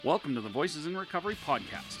Welcome to the Voices in Recovery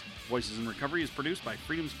podcast. Voices in Recovery is produced by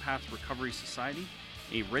Freedom's Path Recovery Society,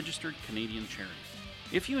 a registered Canadian charity.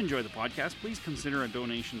 If you enjoy the podcast, please consider a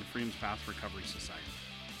donation to Freedom's Path Recovery Society.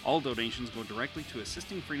 All donations go directly to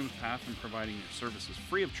assisting Freedom's Path in providing their services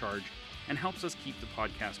free of charge and helps us keep the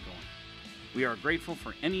podcast going. We are grateful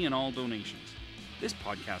for any and all donations. This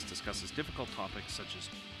podcast discusses difficult topics such as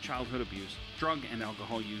childhood abuse, drug and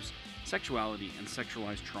alcohol use, sexuality and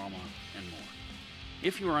sexualized trauma, and more.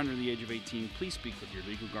 If you are under the age of 18, please speak with your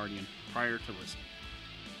legal guardian prior to listening.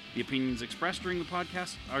 The opinions expressed during the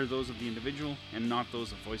podcast are those of the individual and not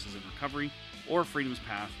those of Voices in Recovery or Freedom's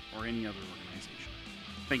Path or any other organization.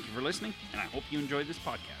 Thank you for listening, and I hope you enjoyed this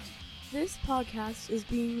podcast. This podcast is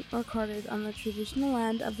being recorded on the traditional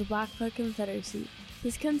land of the Blackfoot Confederacy.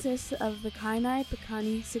 This consists of the Kainai,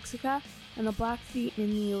 Piikani, Siksika, and the Blackfeet in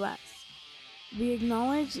the U.S. We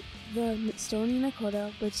acknowledge the Stoney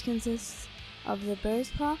Nakoda, which consists of the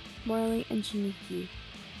Bearspaw, Morley, and Chiniki.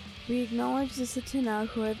 We acknowledge the Tsuut'ina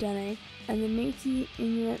Huadene and the Métis,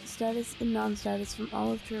 Inuit, status, and non-status from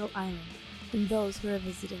all of Turtle Island, and those who are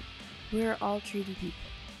visiting. We are all treaty people.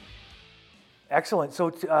 Excellent.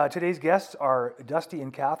 So today's guests are Dusty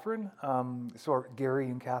and Catherine, Gary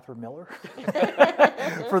and Catherine Miller.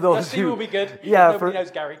 For those Dusty will be good. Yeah, Nobody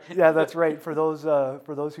knows Gary. Yeah, that's right. For those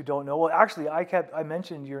who don't know, well, actually, I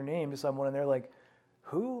mentioned your name to someone, and they're like,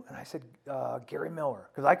 "Who?" And I said, "Gary Miller,"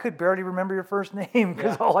 because I could barely remember your first name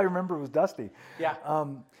because all I remember was Dusty. Yeah.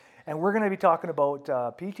 And we're going to be talking about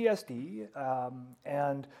PTSD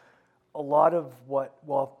and a lot of what.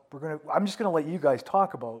 Well, I'm just going to let you guys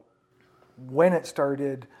talk about when it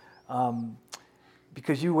started,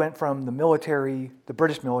 because you went from the military, the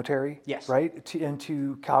British military, yes, right,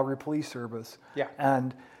 into Calgary Police Service, yeah,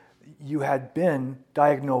 and you had been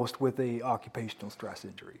diagnosed with a occupational stress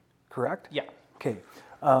injury, correct? Yeah. Okay,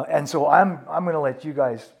 and so I'm going to let you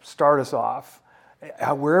guys start us off,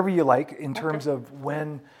 wherever you like, in terms of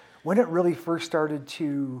when it really first started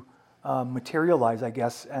to materialize, I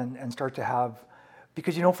guess, and start to have,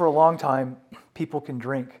 because for a long time people can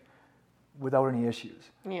drink without any issues.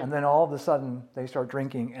 Yeah. And then all of a sudden they start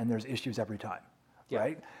drinking and there's issues every time,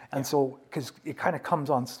 right? And so, because it kind of comes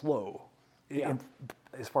on slow,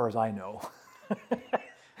 as far as I know.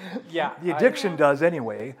 Yeah. The addiction does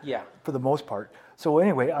anyway, for the most part. So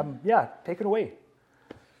anyway, take it away.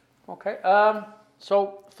 Okay.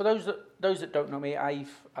 So for those that don't know me, I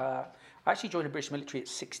actually joined the British military at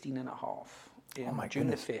 16 and a half in June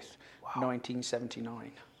the 5th,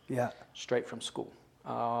 1979. Yeah. Straight from school.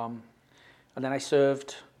 And then I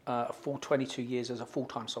served a full 22 years as a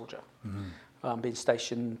full-time soldier, being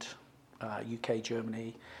stationed UK,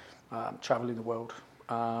 Germany, traveling the world.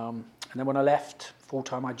 And then when I left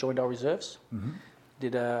full-time, I joined our reserves,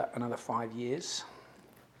 did another 5 years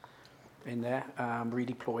in there,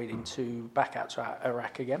 redeployed back out to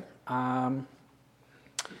Iraq again. And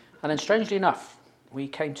then strangely enough, we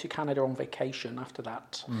came to Canada on vacation after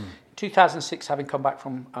that. 2006, having come back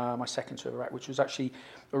from my second tour of Iraq, which was actually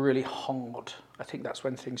a really hard, I think that's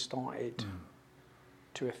when things started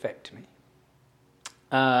to affect me.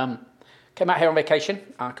 Came out here on vacation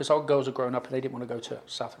because our girls are grown up and they didn't want to go to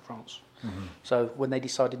south of France. So when they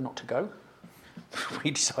decided not to go,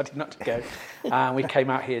 we decided not to go. And we came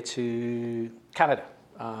out here to Canada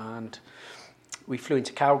and we flew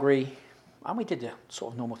into Calgary. And we did the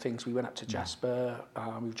sort of normal things. We went up to Jasper.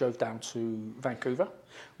 We drove down to Vancouver,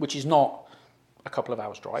 which is not a couple of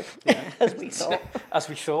hours drive, as we thought.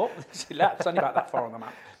 It's only about that far on the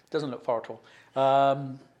map. It doesn't look far at all.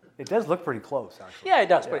 It does look pretty close, actually. Yeah, it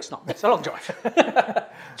does, but it's not. It's a long drive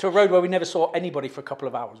to a road where we never saw anybody for a couple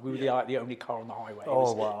of hours. We were the only car on the highway.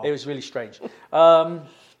 Wow! It was really strange. And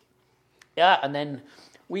then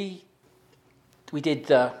we did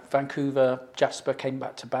Vancouver, Jasper, came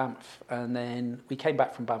back to Banff, and then we came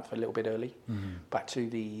back from Banff a little bit early, back to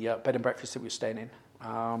the bed and breakfast that we were staying in.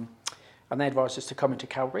 And they advised us to come into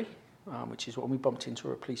Calgary, which is when we bumped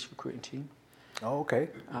into a police recruiting team. Oh, okay.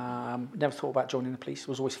 Never thought about joining the police.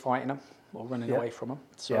 Was always fighting them or running away from them.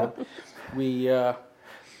 So we,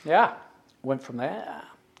 went from there,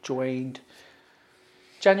 joined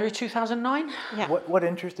January 2009. Yeah. What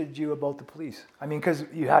interested you about the police? I mean, because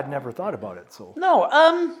you had never thought about it, so. No,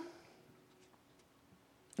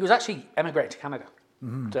 it was actually emigrating to Canada.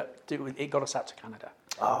 It got us out to Canada.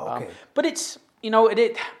 Oh, okay. But it's, a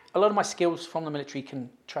lot of my skills from the military can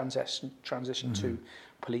transition to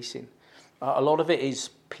policing. A lot of it is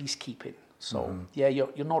peacekeeping. So,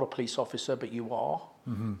 you're not a police officer, but you are,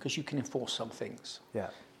 because you can enforce some things. Yeah.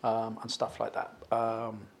 And stuff like that.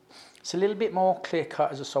 It's a little bit more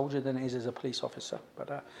clear-cut as a soldier than it is as a police officer.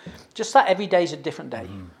 But just that every day is a different day.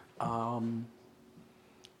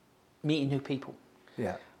 meeting new people.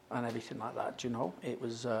 Yeah. And everything like that, it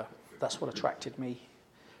was, that's what attracted me.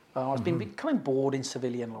 I've been becoming bored in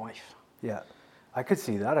civilian life. Yeah, I could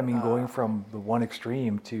see that. I mean, going from the one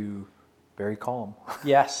extreme to very calm.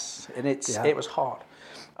 Yes, and it was hard.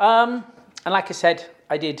 And like I said,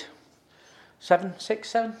 I did 7, 6,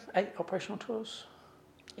 7, 8 operational tours.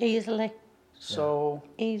 Easily. So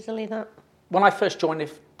easily that. When I first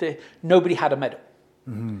joined, nobody had a medal.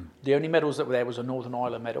 The only medals that were there was a Northern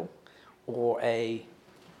Ireland medal or a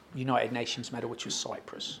United Nations medal, which was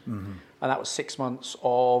Cyprus. And that was 6 months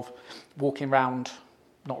of walking around,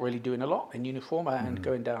 not really doing a lot in uniform, and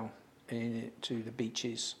going down to the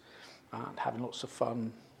beaches and having lots of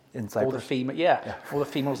fun. In Cyprus? All the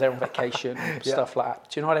females there on vacation, stuff like that.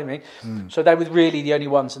 Do you know what I mean? So they were really the only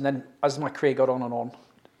ones. And then as my career got on and on,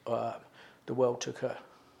 the world took a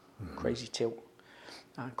crazy tilt,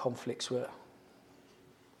 and conflicts were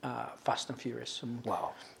fast and furious. And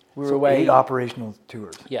wow. We were away. 8 operational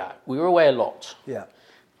tours. Yeah, we were away a lot. Yeah.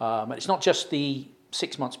 And it's not just the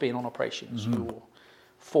 6 months being on operations. You're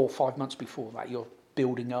 4 or 5 months before that, you're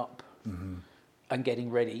building up and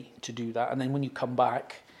getting ready to do that. And then when you come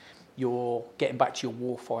back, you're getting back to your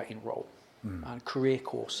warfighting role and career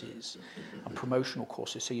courses and promotional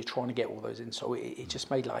courses. So you're trying to get all those in. So it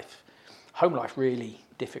just made home life really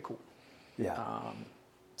difficult. Yeah.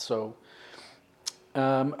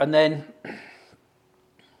 And then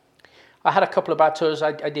I had a couple of bad tours.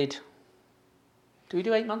 I did. Do we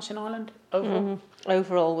do 8 months in Ireland overall?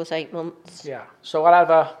 Overall was 8 months. Yeah. So out of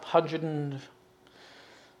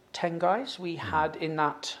 110 guys we had in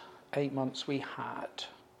that 8 months, we had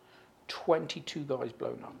 22 guys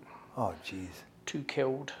blown up. Oh, geez. 2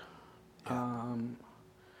 killed.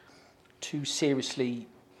 2 seriously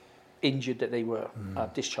injured that they were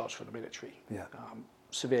discharged from the military. Yeah.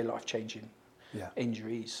 Severe life-changing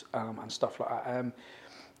injuries and stuff like that.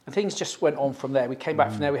 And things just went on from there. We came back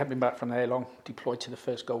from there. We hadn't been back from there long. Deployed to the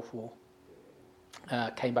first Gulf War.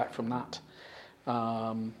 Came back from that.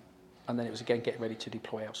 And then it was again getting ready to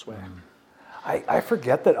deploy elsewhere. I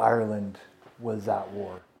forget that Ireland was at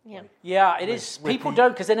war. Yeah. Yeah, it is. People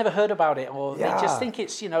don't, because they never heard about it, or they just think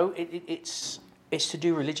it's, it's to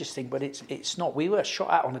do religious thing, but it's not. We were shot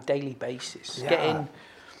at on a daily basis. Yeah. Getting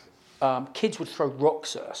kids would throw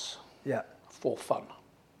rocks at us for fun.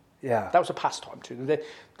 Yeah. That was a pastime to them.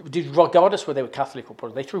 Regardless whether they were Catholic or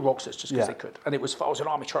Protestant, they threw rocks at us just because they could. And it was, I was an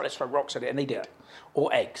army truck, let's throw rocks at it, and they did.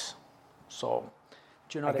 Or eggs. So,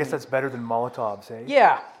 do you know what I mean? guess that's better than Molotovs, eh?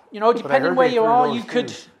 Yeah. Depending where you are,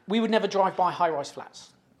 we would never drive by high-rise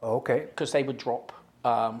flats. Oh, okay. Because they would drop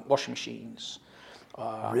washing machines,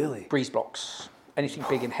 really? breeze blocks, anything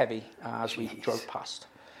big and heavy as we drove past.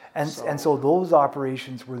 And so those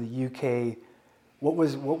operations were the UK. What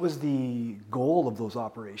was the goal of those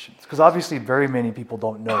operations? Because obviously very many people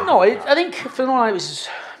don't know. No, I think for the one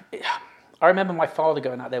I remember my father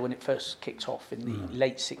going out there when it first kicked off in the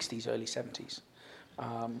late 60s, early 70s.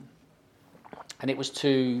 And it was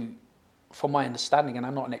from my understanding, and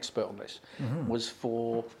I'm not an expert on this,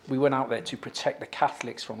 we went out there to protect the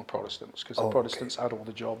Catholics from the Protestants, because the Protestants had all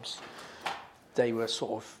the jobs. They were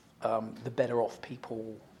sort of the better off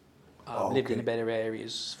people, lived in the better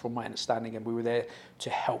areas, from my understanding, and we were there to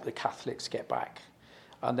help the Catholics get back.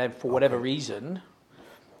 And then for whatever reason,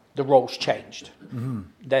 the roles changed.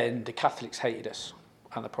 Then the Catholics hated us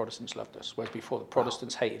and the Protestants loved us, whereas before the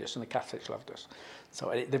Protestants hated us and the Catholics loved us.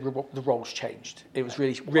 So the roles changed. It was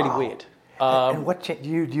really weird. And what do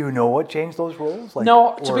you know what changed those roles?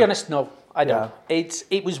 No, to be honest, no, I don't.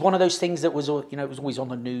 It was one of those things that was it was always on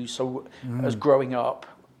the news. So as growing up,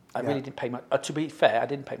 I really didn't pay much. To be fair, I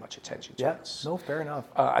didn't pay much attention to it. No, fair enough.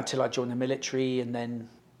 Until I joined the military, and then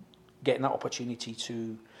getting that opportunity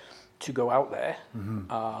to go out there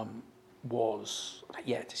was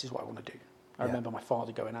this is what I want to do. I remember my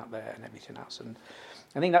father going out there and everything else, and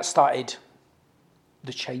I think that started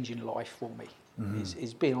the change in life for me.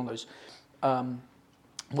 Is being on those.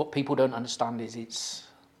 What people don't understand is it's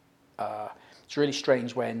really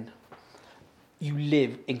strange when you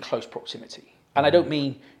live in close proximity, and I don't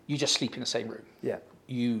mean you just sleep in the same room. Yeah.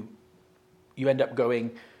 You end up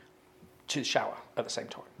going to the shower at the same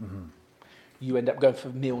time. You end up going for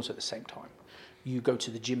meals at the same time. You go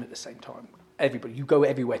to the gym at the same time. You go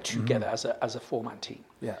everywhere together as a 4-man team.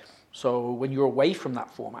 Yeah. So when you're away from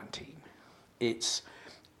that 4-man team, it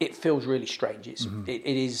feels really strange.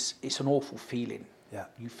 It's an awful feeling. Yeah.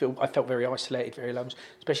 I felt very isolated, very alone,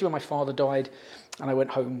 especially when my father died, and I went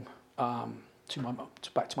home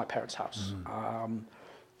back to my parents' house.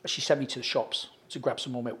 She sent me to the shops to grab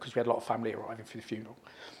some more milk because we had a lot of family arriving for the funeral,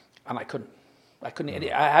 and I couldn't.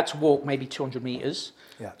 I had to walk maybe 200 meters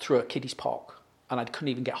through a kiddies park and I couldn't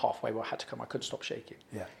even get halfway where I had to come. I couldn't stop shaking.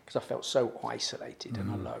 Yeah. Because I felt so isolated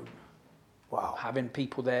and alone. Wow. Having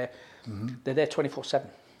people there, they're there 24/7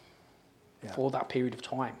 for that period of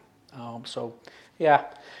time. So, yeah.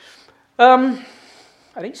 I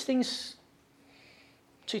think things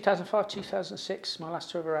 2005, 2006, my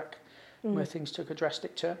last tour of Iraq, where things took a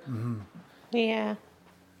drastic turn. Yeah.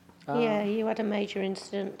 Yeah, you had a major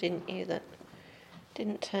incident, didn't you, that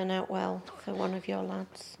didn't turn out well for one of your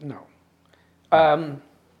lads? No.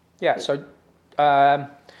 So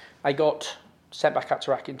I got sent back out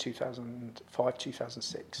to Iraq in 2005,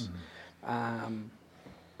 2006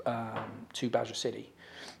 to Basra City.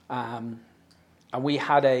 And we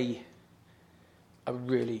had a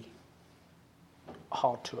really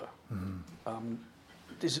hard tour.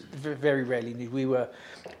 This very rarely we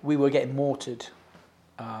were getting mortared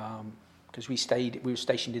because we were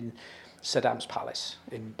stationed in Saddam's palace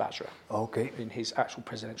in Basra. Okay. In his actual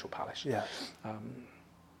presidential palace. Yeah.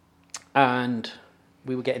 And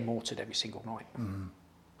we were getting mortared every single night.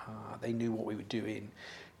 They knew what we were doing.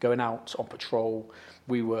 Going out on patrol,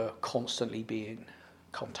 we were constantly being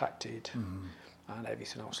contacted and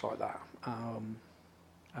everything else like that.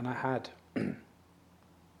 And I had a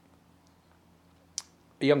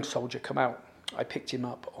young soldier come out. I picked him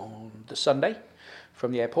up on the Sunday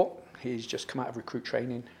from the airport. He's just come out of recruit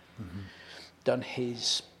training, done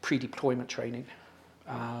his pre-deployment training,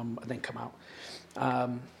 and then come out.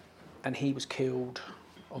 And he was killed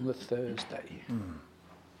on the Thursday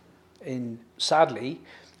in, sadly,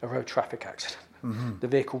 a road traffic accident. The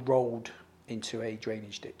vehicle rolled into a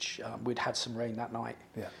drainage ditch. We'd had some rain that night.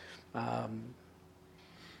 Yeah.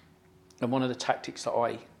 And one of the tactics that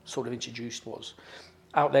I sort of introduced was,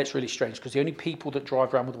 out there it's really strange because the only people that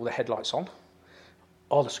drive around with all the headlights on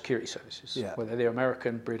are the security services, whether they're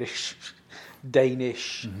American, British,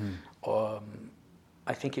 Danish,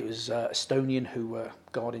 I think it was Estonian who were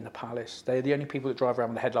guarding the palace. They're the only people that drive around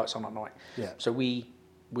with the headlights on at night. Yeah. So we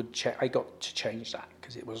would I got to change that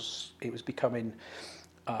because it was becoming,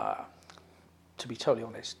 to be totally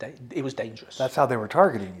honest, it was dangerous. That's how they were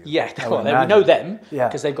targeting you. Yeah, I well, would we know imagine. them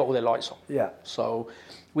because they've got all their lights on. Yeah. So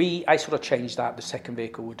I sort of changed that. The second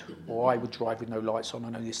vehicle I would drive with no lights on,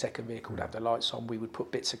 and only the second vehicle would have the lights on. We would put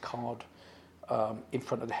bits of card in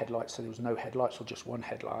front of the headlights, so there was no headlights or just one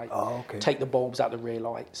headlight. Oh, okay. Take the bulbs out of the rear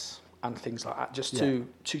lights and things like that, just to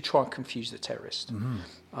try and confuse the terrorist.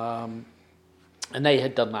 And they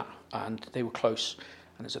had done that, and they were close,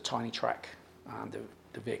 and there's a tiny track, and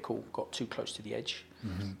the vehicle got too close to the edge,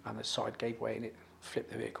 and the side gave way, and it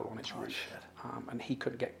flipped the vehicle on its roof. And he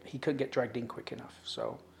couldn't get dragged in quick enough.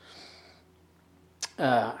 So,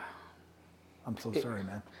 I'm so sorry,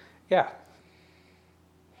 man. Yeah.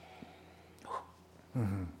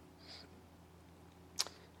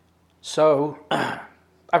 So,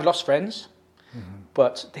 I've lost friends,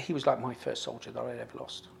 but he was like my first soldier that I'd ever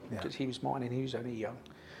lost because he was mine and he was only young.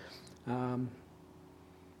 And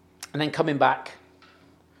then coming back,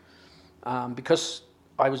 because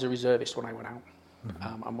I was a reservist when I went out,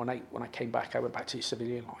 and when I came back, I went back to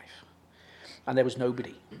civilian life, and there was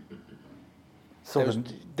nobody. So they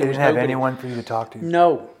didn't have anyone for you to talk to?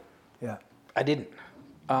 No. Yeah. I didn't.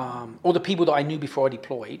 All the people that I knew before I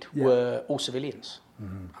deployed were all civilians.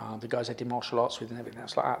 The guys I did martial arts with and everything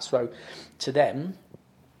else like that. So to them,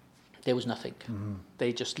 there was nothing.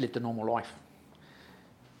 They just lived a normal life,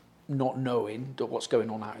 not knowing what's going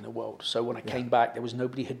on out in the world. So when I came back, there was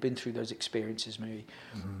nobody had been through those experiences maybe.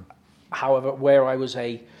 However, where I was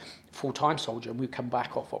a full-time soldier and we come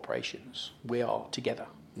back off operations, we are together.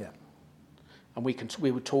 Yeah. And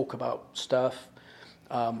we would talk about stuff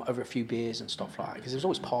over a few beers and stuff like that, because there's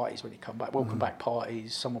always parties when you come back, welcome back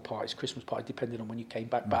parties, summer parties, Christmas parties, depending on when you came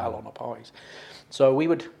back, battle honour parties. So we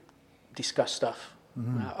would discuss stuff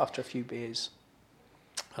after a few beers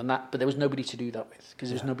and that, but there was nobody to do that with because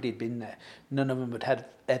there was nobody had been there. None of them had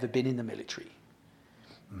ever been in the military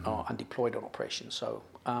and deployed on operations. So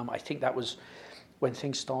I think that was when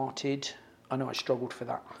things started. I know I struggled for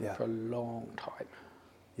that for a long time.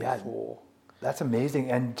 Yeah. Before. That's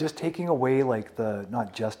amazing. And just taking away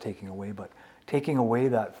not just taking away, but taking away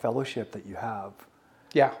that fellowship that you have.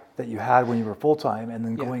 Yeah. That you had when you were full-time and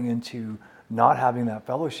then going into not having that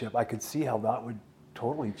fellowship, I could see how that would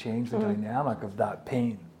totally change the dynamic of that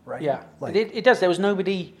pain, right? Yeah, it does. There was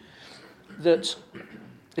nobody that,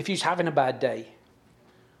 if he was having a bad day,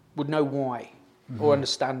 would know why or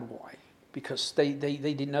understand why, because they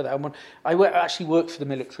didn't know that. And I actually worked for the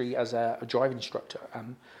military as a driving instructor,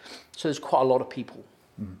 so there's quite a lot of people.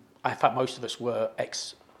 In fact, most of us were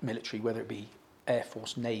ex-military, whether it be Air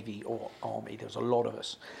Force, Navy or Army. There was a lot of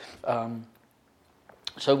us.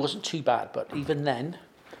 So it wasn't too bad, but even then,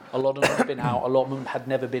 A lot of them had been out. A lot of them had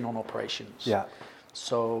never been on operations. Yeah.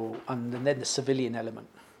 So, and then the civilian element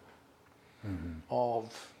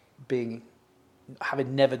of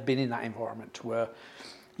having never been in that environment where,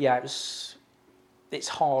 it's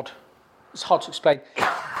hard. It's hard to explain.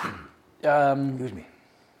 Excuse me.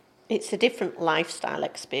 It's a different lifestyle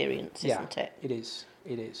experience, isn't it? It is.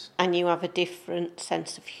 It is. And you have a different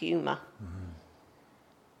sense of humour.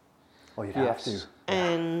 Well, you'd have to.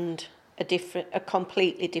 And a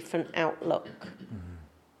completely different outlook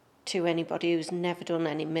to anybody who's never done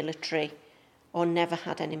any military or never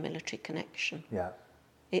had any military connection. Yeah.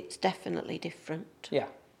 It's definitely different. Yeah.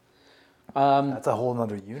 That's a whole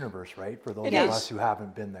other universe, right? For those of us who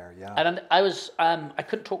haven't been there, yeah. And I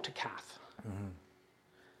couldn't talk to Kath.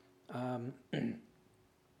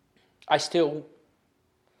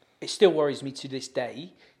 It still worries me to this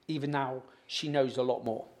day, even now she knows a lot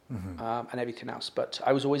more and everything else. But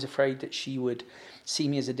I was always afraid that she would see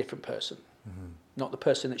me as a different person, not the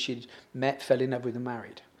person that she'd met, fell in love with and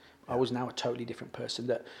married. I was now a totally different person,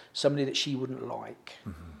 that somebody that she wouldn't like.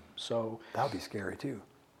 So that would be scary too.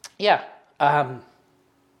 Yeah.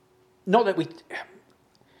 Not that we,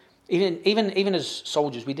 even as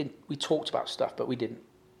soldiers, we talked about stuff, but we didn't.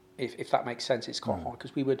 If that makes sense, it's quite hard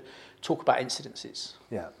because we would talk about incidences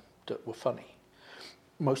that were funny.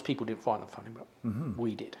 Most people didn't find them funny, but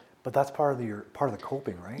we did. But that's part of the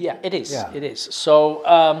coping, right? Yeah, it is. Yeah. It is. So,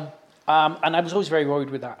 and I was always very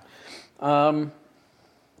worried with that. And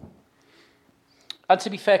to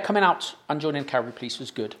be fair, coming out and joining the Cavalry Police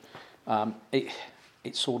was good.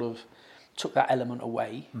 It sort of took that element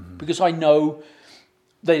away because I know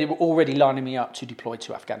they were already lining me up to deploy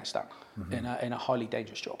to Afghanistan in a highly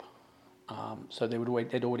dangerous job. So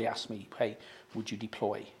they'd already asked me, hey, would you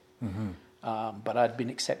deploy? But I'd been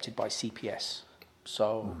accepted by CPS,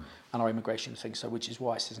 and our immigration thing. So which is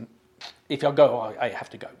why I said, if I go, I have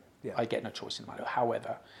to go. Yeah. I get no choice in the matter.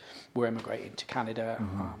 However, we're immigrating to Canada.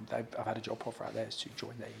 I've had a job offer out there to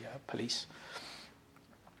join the police.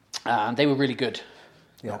 And they were really good.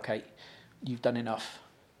 Yeah. Okay, you've done enough.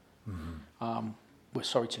 We're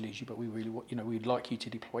sorry to lose you, but we really, we'd like you to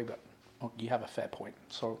deploy, but you have a fair point.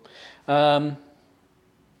 So, and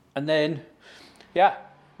then,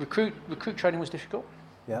 recruit training was difficult.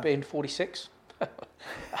 Yeah. Being 46,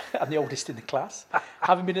 and the oldest in the class,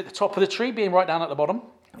 having been at the top of the tree, being right down at the bottom.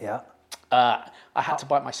 Yeah. I had to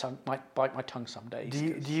bite my tongue some days.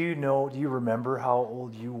 Do you remember how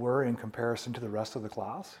old you were in comparison to the rest of the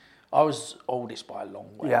class? I was oldest by a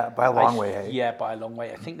long way. Yeah, by a long way, hey? Yeah, by a long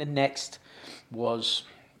way. I think the next was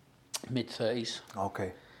mid-30s.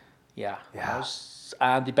 Okay. Yeah.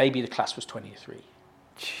 And the baby of the class was 23.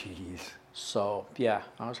 Jeez. So, I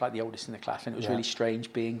was like the oldest in the class, and it was really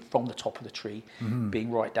strange being from the top of the tree, being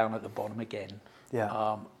right down at the bottom again.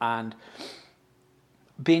 Yeah. And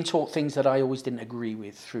being taught things that I always didn't agree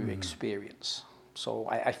with through experience. So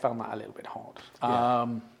I found that a little bit hard. Yeah.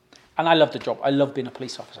 And I love the job. I love being a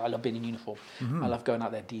police officer. I love being in uniform. I love going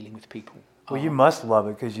out there dealing with people. Well, you must love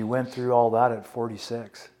it because you went through all that at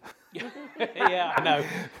 46. Yeah, I know.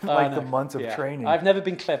 The months of training. I've never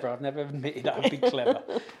been clever. I've never admitted I've been clever.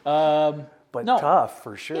 But tough,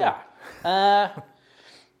 for sure. Yeah. I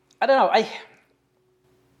don't know.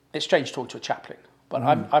 It's strange talking to a chaplain, but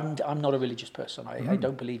I'm not a religious person. I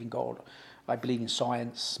don't believe in God. I believe in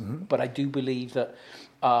science, but I do believe that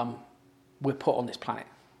we're put on this planet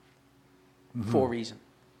for a reason.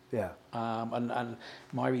 Yeah. And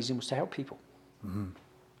my reason was to help people,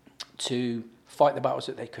 to fight the battles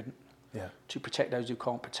that they couldn't, to protect those who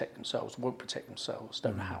can't protect themselves, won't protect themselves,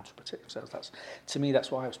 don't know how to protect themselves. To me,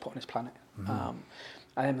 that's why I was put on this planet. I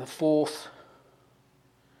am the fourth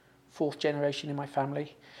generation in my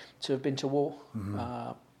family to have been to war.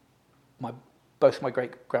 Both my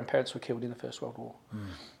great-grandparents were killed in the First World War.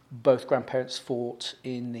 Both grandparents fought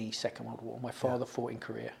in the Second World War. My father fought in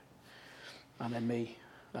Korea, and then me.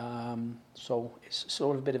 So it's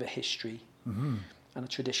sort of a bit of a history and a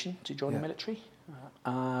tradition to join the military.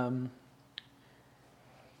 And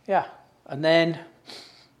then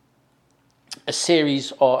a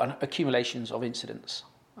series or accumulations of incidents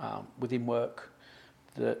within work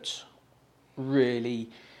that really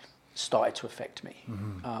started to affect me.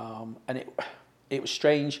 And it was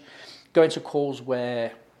strange going to calls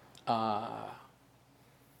where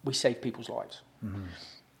we saved people's lives.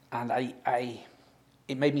 And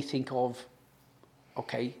it made me think of,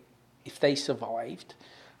 okay, if they survived,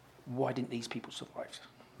 why didn't these people survive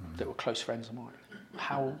that were close friends of mine?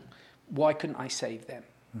 Why couldn't I save them?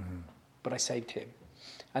 But I saved him.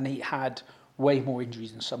 And he had way more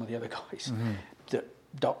injuries than some of the other guys that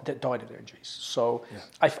died of their injuries. So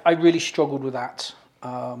I really struggled with that.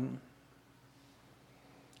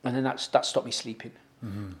 And then that stopped me sleeping.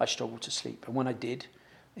 I struggled to sleep. And when I did,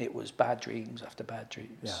 it was bad dreams after bad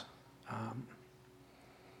dreams. Yeah.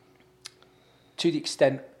 To the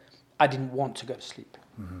extent I didn't want to go to sleep.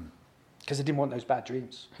 Because I didn't want those bad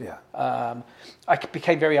dreams. Yeah. I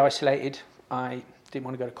became very isolated. I didn't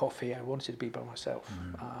want to go to coffee. I wanted to be by myself.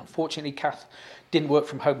 Fortunately, Kath didn't work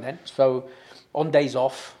from home then. So on days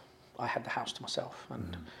off, I had the house to myself.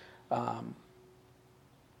 And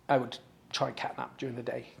I would try and catnap during the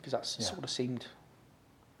day because that sort of seemed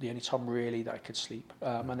the only time really that I could sleep.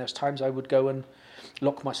 And there's times I would go and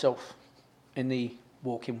lock myself in the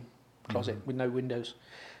walk-in closet with no windows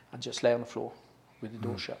and just lay on the floor with the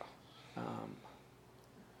door shut.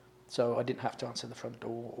 So I didn't have to answer the front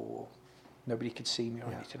door, or nobody could see me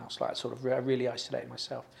or anything else like that. Sort of, I really isolated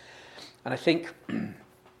myself. And I think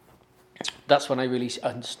that's when I really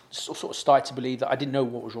sort of started to believe that I didn't know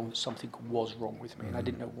what was wrong, that something was wrong with me, and I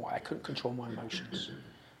didn't know why. I couldn't control my emotions.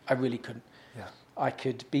 I really couldn't. Yeah. I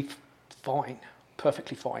could be fine,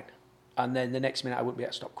 perfectly fine, and then the next minute I wouldn't be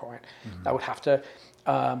able to stop crying. I would have to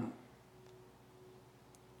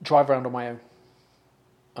drive around on my own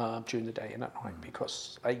during the day and at night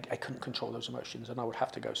because I couldn't control those emotions, and I would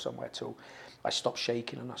have to go somewhere till I stopped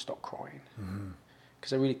shaking and I stopped crying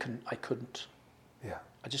because I really couldn't. I couldn't. Yeah.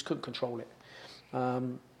 I just couldn't control it,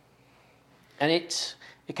 and it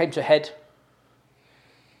came to a head.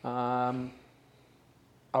 I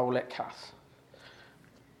will let Kath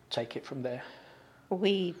take it from there.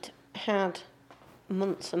 We'd had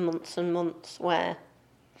months and months and months where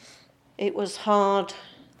it was hard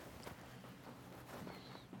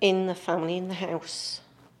in the family, in the house,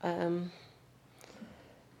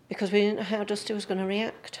 because we didn't know how Dusty was going to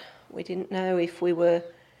react. We didn't know if we were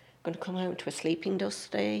going to come home to a sleeping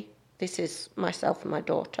Dusty. This is myself and my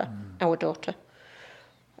daughter, our daughter.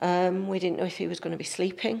 We didn't know if he was going to be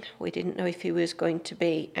sleeping. We didn't know if he was going to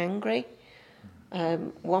be angry.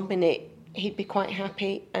 1 minute he'd be quite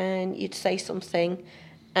happy and you'd say something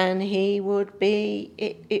and he would be,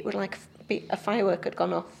 it would like be a firework had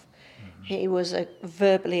gone off. He was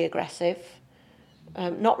verbally aggressive,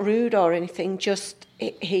 not rude or anything, just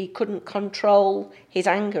he couldn't control his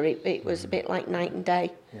anger. It was a bit like night and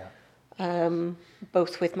day,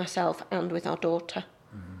 both with myself and with our daughter.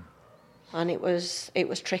 And it was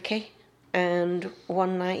tricky. And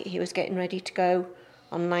one night he was getting ready to go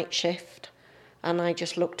on night shift, and I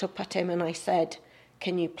just looked up at him and I said,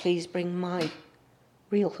 "Can you please bring my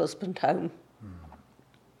real husband home?"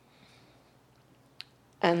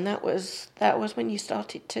 And that was when you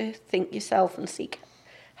started to think yourself and seek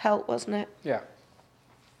help, wasn't it? Yeah.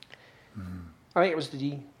 I think it was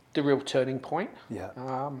the real turning point. Yeah.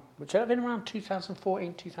 Which had been around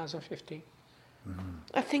 2014, 2015.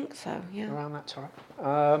 I think so, yeah. Around that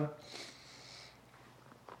time.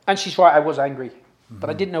 And she's right, I was angry. But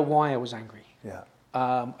I didn't know why I was angry. Yeah.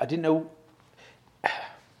 I didn't know...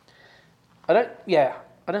 I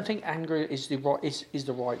don't think anger is the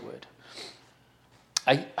right word.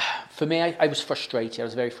 For me, I was frustrated. I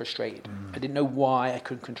was very frustrated. I didn't know why I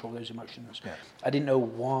couldn't control those emotions. Yeah. I didn't know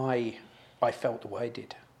why I felt the way I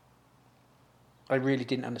did. I really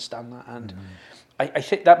didn't understand that. And I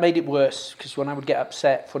think that made it worse, because when I would get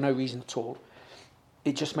upset for no reason at all,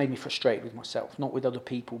 it just made me frustrated with myself, not with other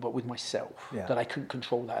people, but with myself, that I couldn't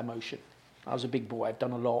control that emotion. I was a big boy. I've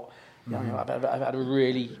done a lot. You know, I've had a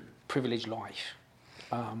really privileged life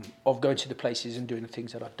of going to the places and doing the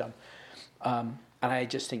things that I've done. And I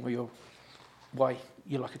just think, well,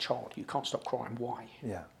 you're like a child. You can't stop crying. Why?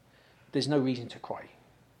 Yeah. There's no reason to cry.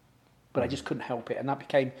 But I just couldn't help it. And that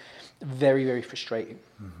became very, very frustrating.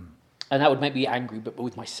 And that would make me angry, but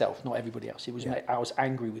with myself, not everybody else. I was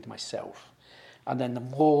angry with myself. And then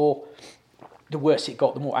the worse it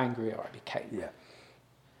got, the more angrier I became. Yeah.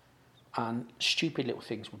 And stupid little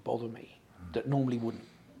things would bother me that normally wouldn't.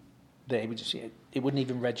 They would just, it wouldn't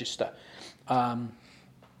even register. And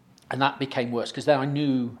that became worse, because then I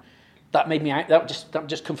knew that made me,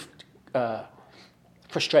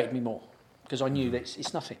 frustrated me more, because I knew that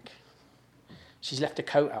it's nothing. She's left a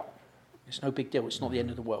coat out. It's no big deal. It's not the end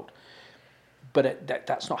of the world. But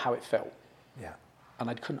that's not how it felt. Yeah. And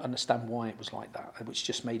I couldn't understand why it was like that, which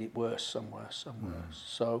just made it worse and worse and worse.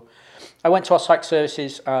 So I went to our psych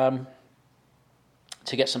services to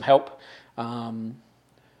get some help. And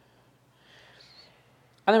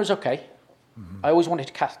it was okay. I always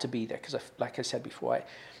wanted Kath to be there because, like I said before,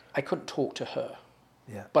 I couldn't talk to her.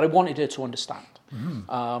 Yeah. But I wanted her to understand.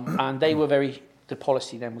 And they were the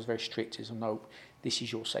policy then was very strict. Is, no, this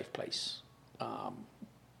is your safe place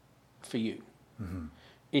for you.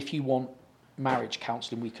 If you want marriage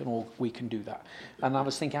counselling, we can do that. And I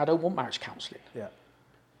was thinking, I don't want marriage counselling. Yeah.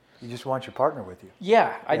 You just want your partner with you.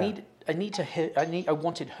 Yeah, I need to hear. I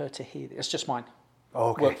wanted her to hear this. It's just mine.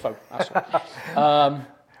 Oh, okay. Work phone. That's all.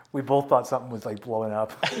 We both thought something was like blowing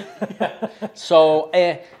up. So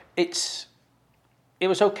it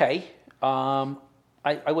was okay.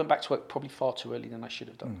 I went back to work probably far too early than I should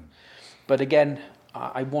have done. But again,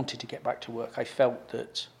 I wanted to get back to work. I felt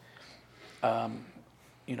that,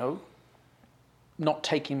 not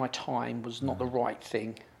taking my time was not the right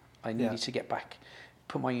thing. I needed to get back,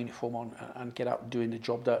 put my uniform on, and get out doing the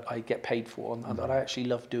job that I get paid for and that I actually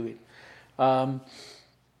love doing. And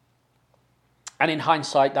in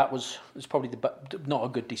hindsight, that was probably not a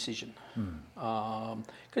good decision.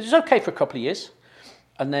 Because it was okay for a couple of years.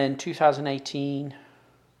 And then 2018,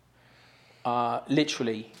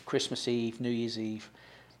 literally Christmas Eve, New Year's Eve,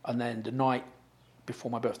 and then the night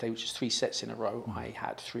before my birthday, which is 3 sets in a row, I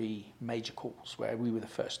had 3 major calls where we were the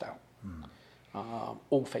first out.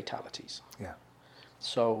 All fatalities. Yeah.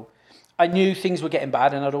 So I knew things were getting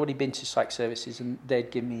bad, and I'd already been to psych services, and they'd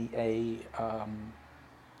give me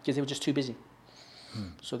because they were just too busy.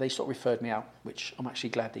 So they sort of referred me out, which I'm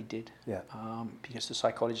actually glad they did. Yeah. Because the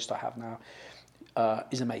psychologist I have now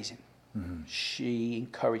is amazing. She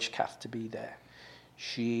encouraged Kath to be there.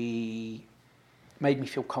 She made me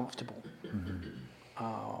feel comfortable.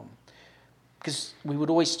 Because we would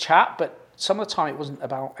always chat, but some of the time it wasn't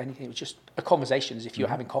about anything. It was just a conversation, as if you were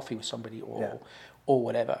having coffee with somebody or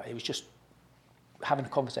whatever. It was just having a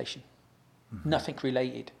conversation, nothing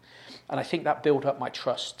related. And I think that built up my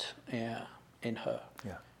trust in her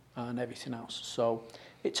and everything else. So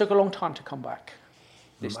it took a long time to come back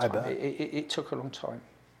this time. I bet. It took a long time.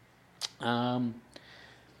 And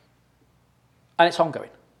it's ongoing.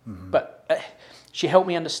 But she helped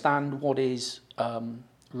me understand what is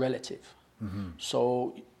relative.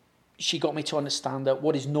 So she got me to understand that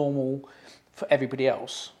what is normal for everybody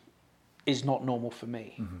else is not normal for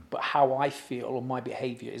me. But how I feel or my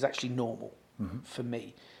behaviour is actually normal for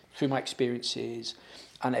me through my experiences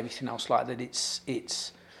and everything else like that. It's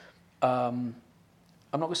I'm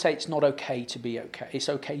not going to say it's not okay to be okay. It's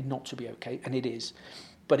okay not to be okay, and it is.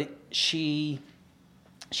 But she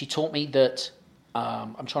taught me that,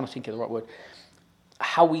 I'm trying to think of the right word,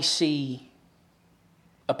 how we see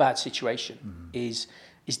a bad situation is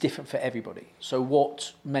different for everybody. So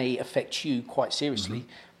what may affect you quite seriously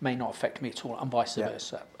may not affect me at all, and vice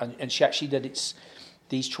versa. And she actually that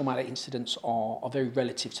these traumatic incidents are very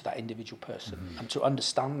relative to that individual person. And to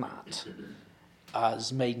understand that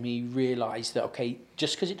has made me realise that, okay,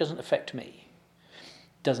 just because it doesn't affect me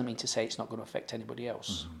doesn't mean to say it's not going to affect anybody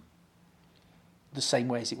else the same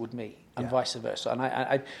way as it would me, and vice versa. And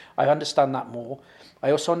I understand that more.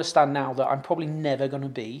 I also understand now that I'm probably never going to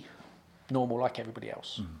be normal like everybody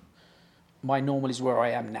else. My normal is where I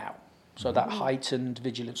am now. So that heightened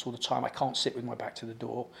vigilance all the time. I can't sit with my back to the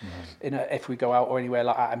door. If we go out or anywhere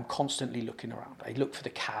like that, I'm constantly looking around. I look for the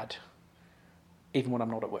CAD, even when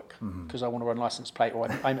I'm not at work, because I want to run license plate, or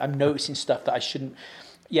I'm noticing stuff that I shouldn't.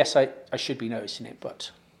 Yes, I should be noticing it,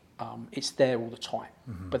 but it's there all the time.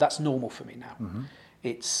 But that's normal for me now.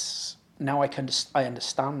 It's now I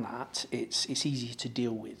understand that it's easier to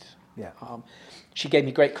deal with. Yeah. She gave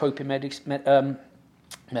me great coping methods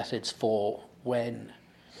for when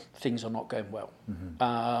things are not going well.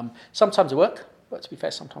 Sometimes they work, but to be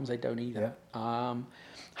fair, sometimes they don't either.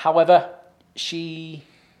 However,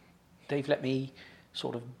 they've let me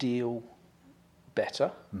sort of deal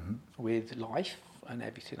better with life and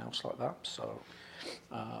everything else like that. So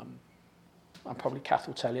I'm probably, Kath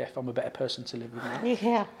will tell you, if I'm a better person to live with now.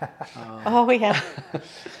 Yeah. Oh, yeah.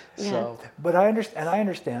 So, but I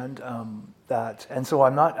understand that, and so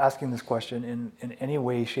I'm not asking this question in any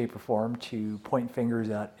way, shape, or form to point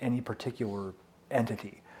fingers at any particular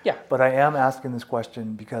entity. Yeah. But I am asking this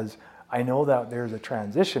question because I know that there's a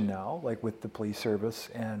transition now, like with the police service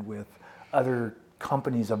and with other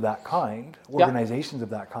companies of that kind, organizations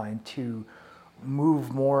of that kind, to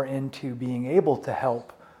move more into being able to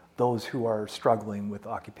help those who are struggling with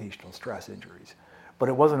occupational stress injuries. But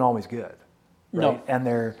it wasn't always good. Right?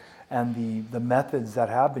 No. And the methods that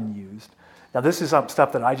have been used. Now, this is some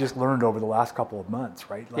stuff that I just learned over the last couple of months,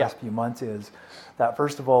 right? Last few months is that,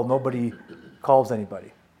 first of all, nobody calls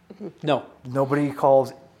anybody. No. Nobody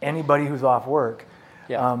calls anybody who's off work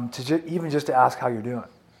even just to ask how you're doing.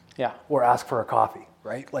 Yeah. Or ask for a coffee,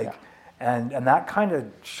 right? Like, and that kind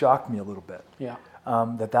of shocked me a little bit. Yeah.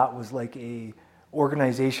 That was like a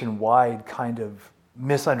organization-wide kind of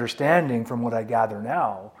misunderstanding from what I gather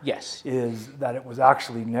now. Yes. Is that it was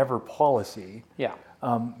actually never policy. Yeah.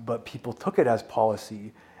 But people took it as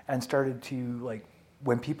policy and started to, like,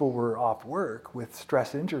 when people were off work with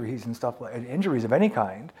stress injuries and stuff like injuries of any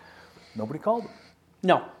kind, nobody called them.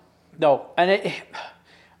 No. No, and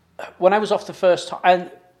when I was off the first time, and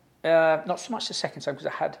not so much the second time,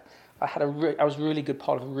 because I was a really good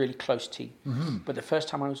part of a really close team. Mm-hmm. But the first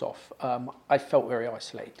time I was off, I felt very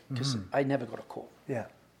isolated because I never got a call. Yeah.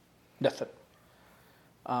 Nothing.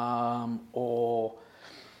 And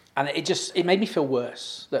it made me feel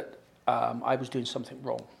worse that I was doing something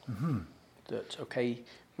wrong. Mm-hmm. That, okay, we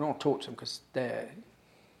don't want to talk to them because they're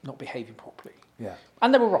not behaving properly. Yeah.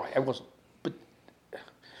 And they were right, I wasn't. But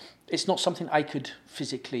it's not something I could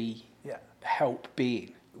physically help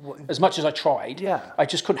being. As much as I tried, I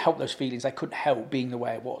just couldn't help those feelings. I couldn't help being the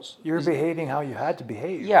way I was. You were behaving how you had to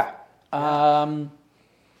behave. Yeah. However,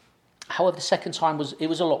 the second time was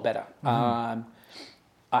a lot better. Mm-hmm.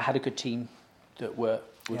 I had a good team that were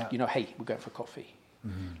hey, we're going for coffee.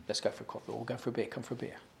 Mm-hmm. Let's go for coffee. Or we'll go for a beer. Come for a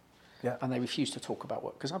beer. Yeah. And they refused to talk about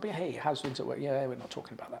work because I'll be, hey, how's things at work? Yeah, we're not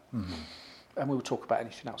talking about that. Mm-hmm. And we would talk about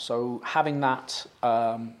anything else. So having that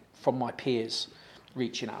from my peers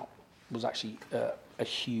reaching out was actually a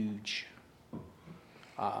huge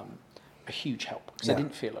help because I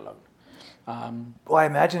didn't feel alone. Well, I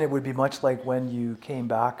imagine it would be much like when you came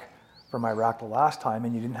back from Iraq the last time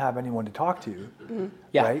and you didn't have anyone to talk to,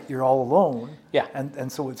 right? You're all alone. Yeah.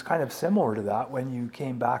 And so it's kind of similar to that. When you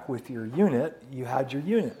came back with your unit, you had your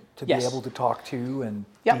unit to be able to talk to and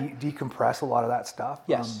decompress a lot of that stuff.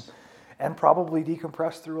 Yes. And probably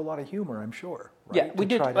decompress through a lot of humor, I'm sure. Right? Yeah, we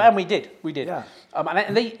did. And we did. Yeah.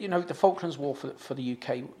 And they, the Falklands War for the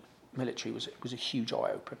UK military was a huge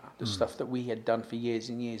eye-opener. The stuff that we had done for years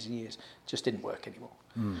and years and years just didn't work anymore.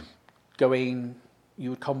 Going...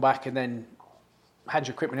 You would come back and then hand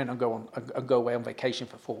your equipment in and go away on vacation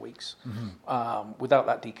for 4 weeks without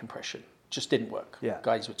that decompression. Just didn't work. Yeah.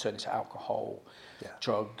 Guys would turn into alcohol,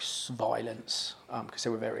 drugs, violence because they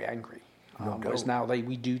were very angry. Whereas now they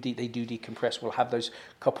do decompress. We'll have those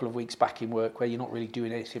couple of weeks back in work where you're not really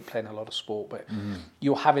doing anything, playing a lot of sport, but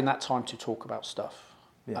you're having that time to talk about stuff.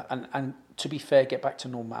 Yeah. And to be fair, get back to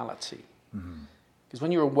normality. Because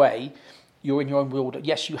when you're away, you're in your own world.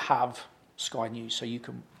 Yes, you have Sky News, so you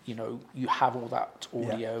can, you have all that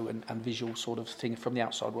audio and visual sort of thing from the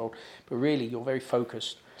outside world, but really you're very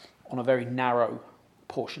focused on a very narrow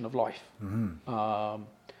portion of life,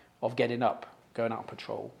 of getting up, going out on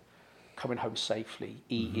patrol, coming home safely,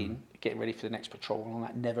 eating, getting ready for the next patrol, and on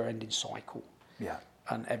that never-ending cycle,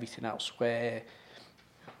 and everything else, where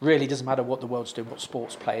really doesn't matter what the world's doing, what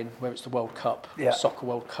sport's playing, whether it's the World Cup, Soccer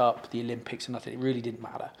World Cup, the Olympics and nothing, it really didn't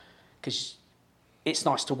matter, because it's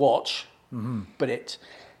nice to watch, but it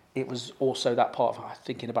was also that part of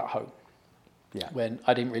thinking about home. Yeah. When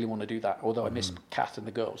I didn't really want to do that, although I missed Kath and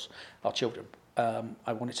the girls, our children.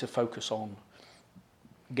 I wanted to focus on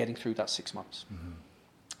getting through that 6 months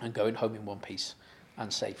and going home in one piece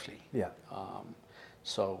and safely. Yeah.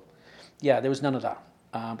 There was none of that.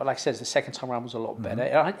 But like I said, the second time around was a lot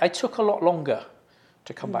better. I took a lot longer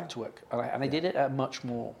to come back to work, and I did it at a much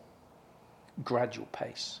more gradual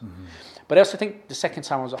pace. But I also think the second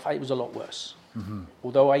time I was off, it was a lot worse.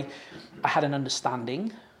 Although I had an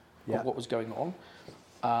understanding of what was going on,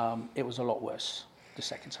 it was a lot worse the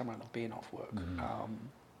second time around of being off work.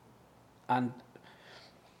 And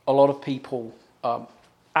a lot of people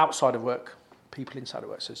outside of work, people inside of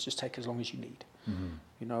work says just take as long as you need.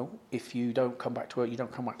 If you don't come back to work, you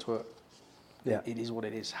don't come back to work. It is what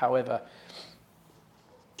it is. However,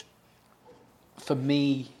 for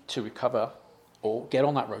me to recover or get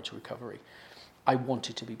on that road to recovery, I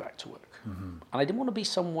wanted to be back to work. And I didn't want to be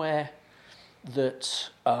somewhere that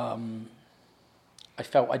I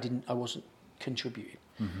felt I wasn't contributing.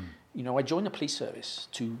 I joined the police service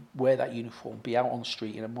to wear that uniform, be out on the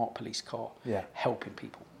street in a marked police car, helping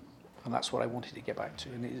people. And that's what I wanted to get back to.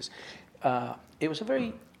 And it was a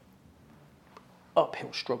very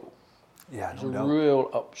uphill struggle. Yeah, it was a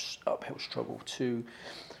real uphill struggle to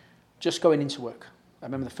just going into work. I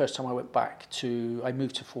remember the first time I went back I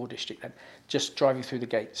moved to Ford District then, just driving through the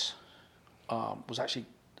gates I was actually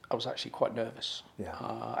quite nervous. Yeah.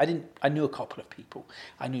 I knew a couple of people.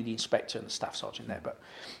 I knew the inspector and the staff sergeant there, but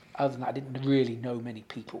other than that, I didn't really know many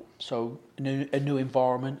people. So a new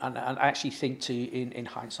environment, and I actually think in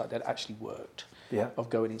hindsight that actually worked. Of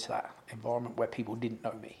going into that environment where people didn't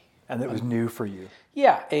know me. And it was new for you.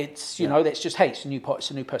 Yeah, it's it's just it's a new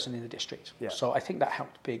person in the district. Yeah. So I think that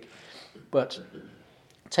helped big. But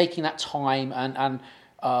taking that time and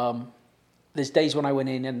there's days when I went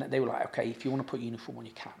in and they were like, okay, if you want to put uniform on,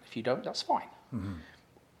 you can. If you don't, that's fine.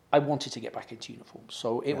 I wanted to get back into uniform,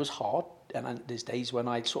 so it was hard. And there's days when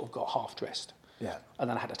I sort of got half dressed. Yeah. And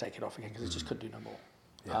then I had to take it off again because I just couldn't do no more.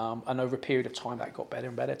 Yeah. And over a period of time, that got better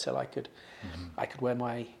and better till I could wear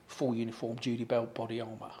my full uniform, duty belt, body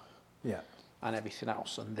armour. Yeah. and everything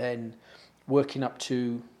else, and then working up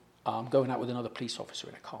to going out with another police officer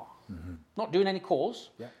in a car, not doing any calls,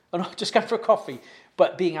 and not just going for a coffee,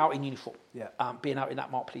 but being out in uniform, being out in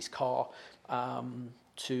that marked police car,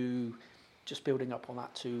 to just building up on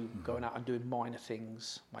that, to going out and doing minor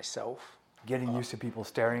things myself. Getting used to people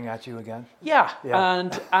staring at you again? Yeah.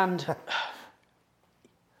 And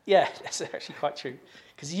yeah, that's actually quite true,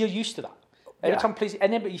 because you're used to that. Every time police,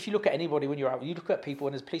 and then, if you look at anybody when you're out, you look at people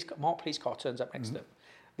and there's a marked police car turns up next to them,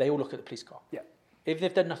 they all look at the police car. Yeah. If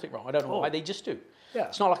they've done nothing wrong, I don't know why, they just do. Yeah.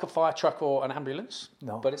 It's not like a fire truck or an ambulance,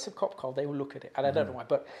 but it's a cop car, they will look at it, and I don't know why.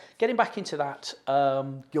 But getting back into that...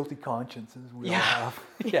 guilty consciences we all have.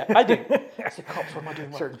 Yeah, I do. It's the cops, what am I doing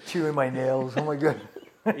wrong? Start chewing my nails, oh my God.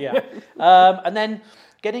 Yeah. And then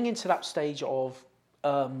getting into that stage of...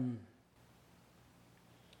 I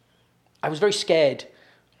was very scared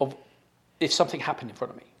of if something happened in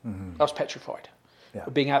front of me. I was petrified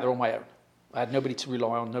of being out there on my own. I had nobody to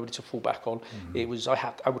rely on, nobody to fall back on. It was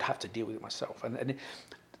I would have to deal with it myself, and it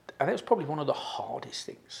was probably one of the hardest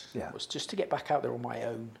things. Was just to get back out there on my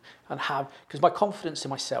own and because my confidence in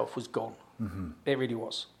myself was gone. It really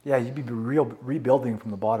was. Yeah, you'd be rebuilding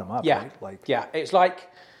from the bottom up. Yeah, right? It's like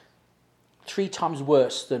 3 times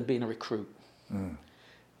worse than being a recruit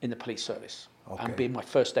in the police service, and being my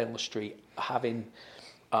first day on the street, having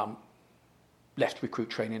left recruit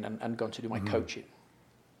training and gone to do my coaching.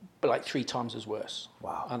 But like 3 times as worse.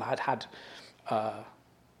 Wow. And I'd had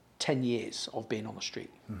 10 years of being on the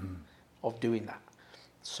street, of doing that.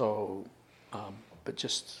 So, but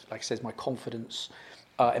just like I said, my confidence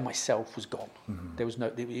in myself was gone. There was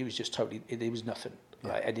it was just totally, there was nothing.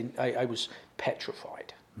 I was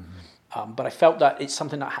petrified. But I felt that it's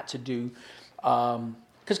something I had to do,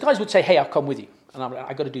 because guys would say, hey, I'll come with you. And I'm like,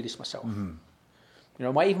 I got to do this myself. You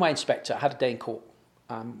know, even my inspector, I had a day in court.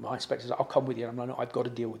 My inspector said, I'll come with you. And I'm like, no, I've got to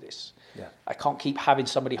deal with this. Yeah. I can't keep having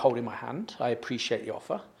somebody holding my hand. I appreciate the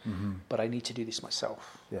offer, but I need to do this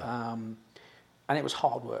myself. Yeah. And it was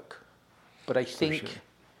hard work. But I think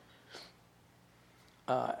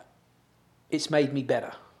it's made me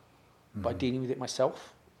better by dealing with it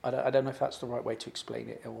myself. I don't know if that's the right way to explain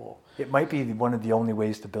it. Or it might be one of the only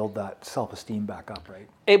ways to build that self-esteem back up, right?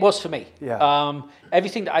 It was for me. Yeah.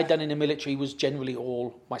 Everything that I'd done in the military was generally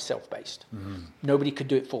all myself-based. Nobody could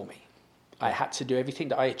do it for me. I had to do everything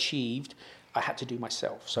that I achieved. I had to do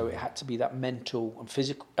myself. So it had to be that mental and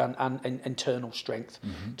physical and internal strength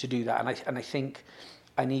to do that. And I think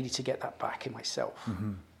I needed to get that back in myself.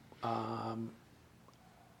 I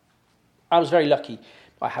was very lucky.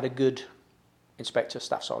 I had a good inspector,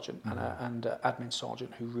 staff sergeant, and admin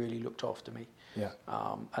sergeant who really looked after me,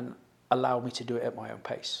 and allowed me to do it at my own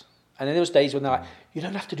pace. And then there was days when they're like, you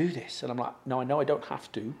don't have to do this. And I'm like, no, I know I don't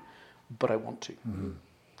have to, but I want to.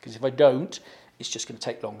 Because if I don't, it's just going to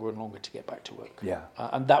take longer and longer to get back to work. Yeah.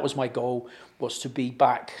 And that was my goal, was to be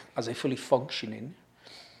back as a fully functioning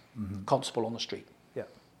constable on the street. Yeah.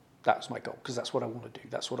 That was my goal, because that's what I want to do.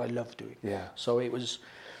 That's what I love doing. Yeah. So it was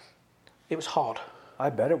hard. I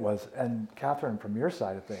bet it was. And Catherine, from your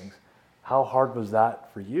side of things, how hard was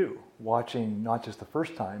that for you, watching not just the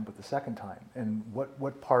first time, but the second time? And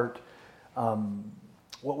what part,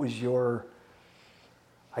 what was your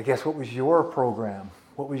program?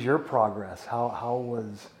 What was your progress? How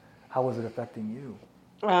was it affecting you?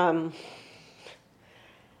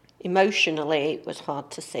 Emotionally, it was hard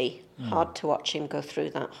to see. Hard to watch him go through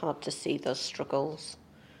that, hard to see those struggles.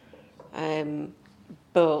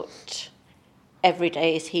 But every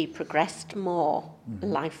day as he progressed more,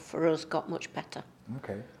 life for us got much better.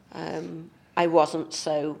 Okay. I wasn't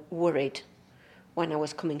so worried when I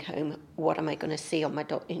was coming home. What am I going to see on my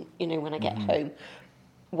when I get home?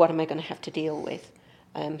 What am I going to have to deal with?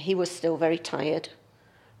 He was still very tired.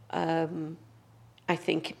 I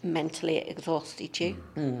think mentally it exhausted you.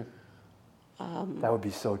 That would be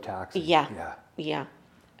so taxing. Yeah.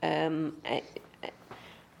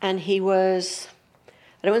 And he was,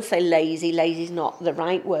 I don't want to say lazy. Lazy is not the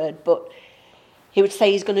right word, but he would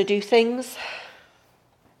say he's going to do things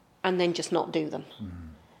and then just not do them.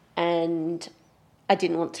 And I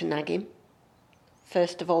didn't want to nag him.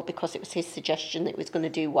 First of all, because it was his suggestion that he was going to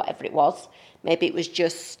do whatever it was. Maybe it was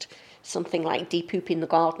just something like de-pooping the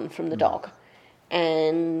garden from the dog.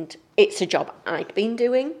 And it's a job I'd been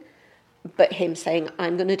doing, but him saying,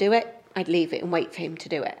 I'm going to do it, I'd leave it and wait for him to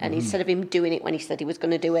do it. And instead of him doing it when he said he was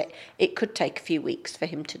going to do it, it could take a few weeks for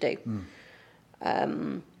him to do.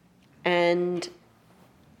 And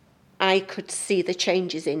I could see the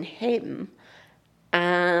changes in him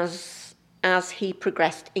as he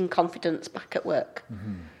progressed in confidence back at work.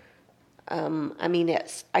 I mean,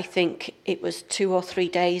 I think it was 2 or 3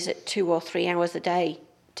 days at 2 or 3 hours a day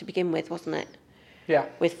to begin with, wasn't it? Yeah.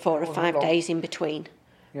 With 4 or 5 days in between.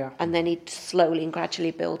 Yeah. And then he'd slowly and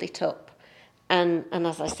gradually build it up. And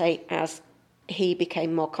as I say, as he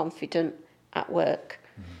became more confident at work,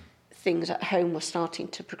 things at home were starting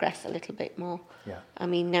to progress a little bit more. Yeah. I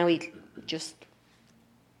mean, now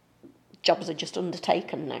jobs are just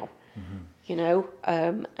undertaken now, you know,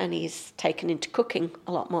 and he's taken into cooking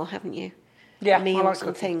a lot more, haven't you? Yeah, Meals I like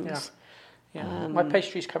and cooking, things. Yeah. My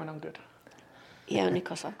pastry's coming on good. Yeah, only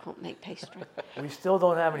because I can't make pastry. We still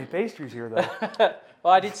don't have any pastries here, though.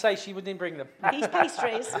 Well, I did say she wouldn't bring them. He's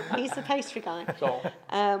pastries. He's the pastry guy. So,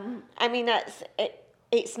 I mean,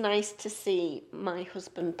 it's nice to see my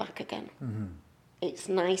husband back again. It's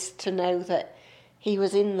nice to know that he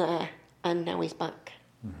was in there and now he's back.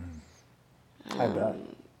 I bet.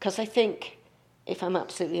 Because I think, if I'm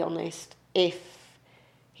absolutely honest, if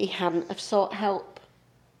he hadn't have sought help,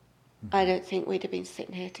 I don't think we'd have been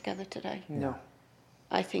sitting here together today. no.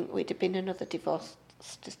 I think we'd have been another divorce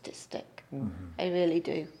statistic. I really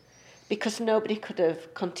do. Because nobody could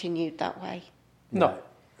have continued that way. No.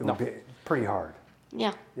 It would be pretty hard.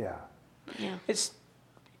 Yeah, Yeah. yeah.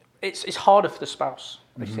 It's harder for the spouse,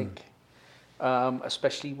 I think,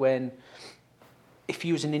 especially when, if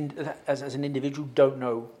you as an individual don't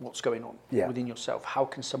know what's going on within yourself, how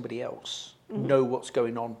can somebody else know what's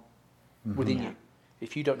going on within you?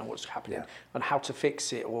 If you don't know what's happening and how to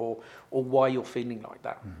fix it or why you're feeling like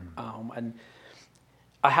that. And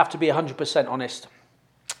I have to be 100% honest.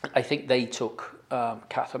 I think they took,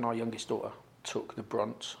 Catherine, our youngest daughter, took the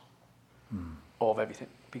brunt of everything.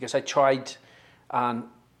 Because I tried, and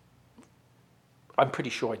I'm pretty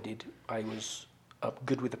sure I did. I was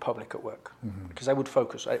good with the public at work because I would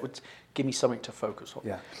focus. It would give me something to focus on.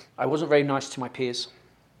 Yeah. I wasn't very nice to my peers.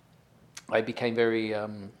 I became very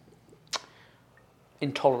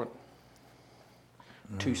intolerant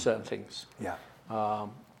to certain things. Yeah.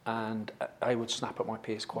 And I would snap at my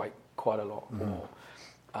peers quite a lot,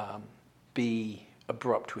 or be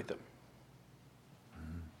abrupt with them.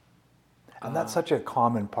 And that's such a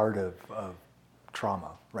common part of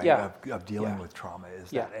trauma, right? Yeah. Of dealing with trauma is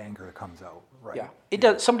that anger that comes out, right? Yeah, it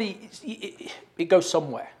does. It goes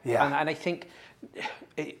somewhere. Yeah. And I think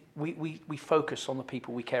we focus on the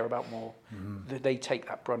people we care about more. That they take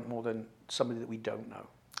that brunt more than somebody that we don't know.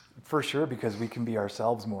 For sure, because we can be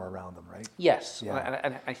ourselves more around them, right? Yes, Yeah.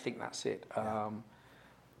 and I think that's it.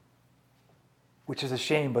 Which is a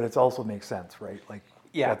shame, but it also makes sense, right? Like,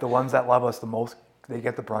 that the ones that love us the most, they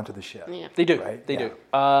get the brunt of the shit. Yeah. They do. Right? They Yeah.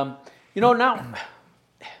 do. You know, now,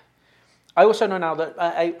 I also know now that,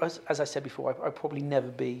 as I said before, I'll probably never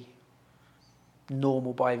be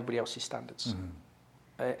normal by everybody else's standards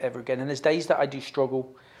ever again. And there's days that I do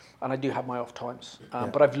struggle, and I do have my off times.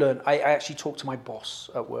 But I've learned, I actually talk to my boss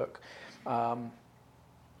at work, and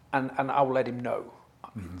I'll let him know.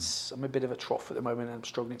 I'm a bit of a trough at the moment, and I'm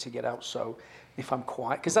struggling to get out. So if I'm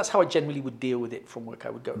quiet, because that's how I generally would deal with it from work, I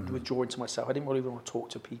would go withdraw into myself. I didn't really want to talk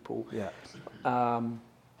to people. Yeah.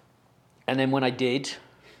 And then when I did,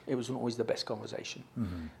 it wasn't always the best conversation,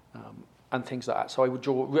 and things like that. So I would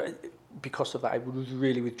because of that, I would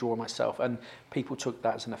really withdraw myself, and people took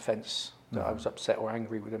that as an offence that I was upset or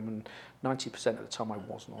angry with them. And 90% of the time I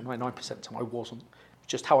wasn't, or 99% of the time I wasn't.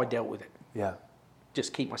 Just how I dealt with it. Yeah.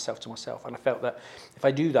 Just keep myself to myself. And I felt that if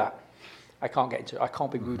I do that, I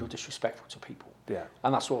can't be rude or disrespectful to people. Yeah.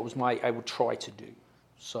 And that's what I would try to do.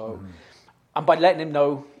 So, and by letting him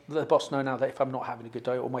know, the boss know now that if I'm not having a good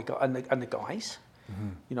day, oh my God, and the guys,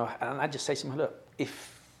 you know, and I just say to him, look,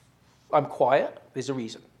 if I'm quiet, there's a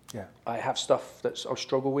reason. Yeah. I have stuff that I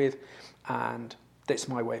struggle with, and that's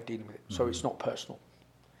my way of dealing with it. So it's not personal.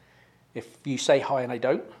 If you say hi and I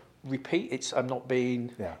don't repeat, I'm not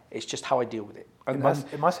being. Yeah. It's just how I deal with it. And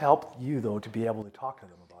it must help you though to be able to talk to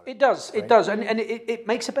them about it. It does. Right? It does, and it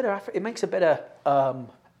makes a better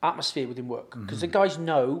atmosphere within work because the guys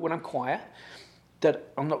know when I'm quiet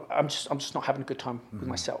that I'm just not having a good time with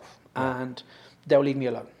myself, and they'll leave me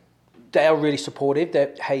alone. They are really supportive.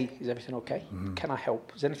 They're, hey, is everything okay? Can I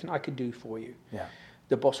help? Is there anything I can do for you? Yeah.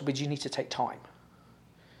 The boss will be, do you need to take time?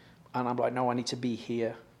 And I'm like, no, I need to be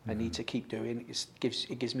here. I need to keep doing.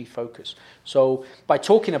 It gives me focus. So by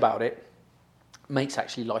talking about it, makes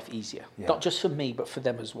actually life easier. Yeah. Not just for me, but for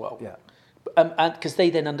them as well. Yeah. And because they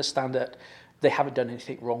then understand that they haven't done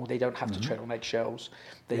anything wrong. They don't have to tread on eggshells.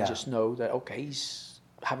 They just know that, okay, he's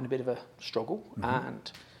having a bit of a struggle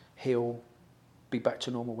and he'll be back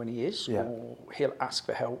to normal when he is, or he'll ask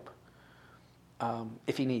for help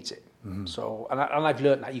if he needs it. So, and I've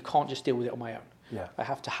learned that you can't just deal with it on my own. Yeah. I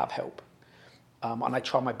have to have help. And I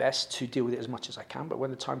try my best to deal with it as much as I can. But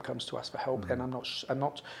when the time comes to ask for help, then I'm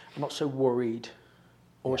not so worried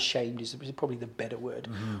or ashamed is probably the better word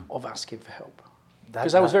of asking for help. That-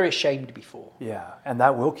 Because I was that- very ashamed before. Yeah, and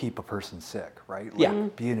that will keep a person sick, right? Like Yeah.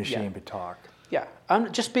 being ashamed to talk. Yeah,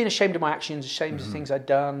 and just being ashamed of my actions, ashamed of things I'd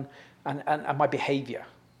done, and my behaviour.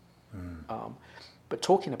 But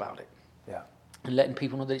talking about it Yeah. and letting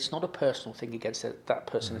people know that it's not a personal thing against that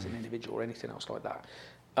person as an individual or anything else like that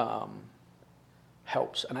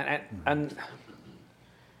helps. And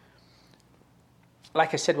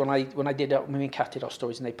like I said, when I did me and Kat did our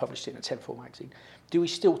stories and they published it in a 10-4 magazine, do we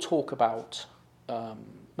still talk about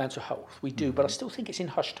mental health? We do, but I still think it's in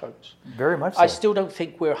hushed tones. Very much so. I still don't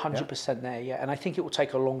think we're 100% there yet, and I think it will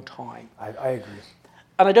take a long time. I agree.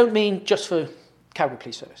 And I don't mean just for Calgary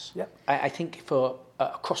Police Service. Yeah. I think for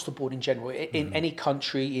across the board in general, in any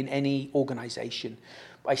country, in any organisation,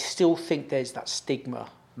 I still think there's that stigma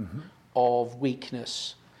of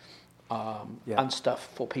weakness and stuff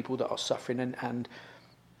for people that are suffering and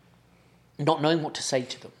not knowing what to say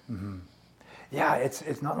to them. Yeah,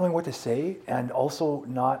 it's not knowing what to say and also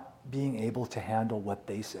not being able to handle what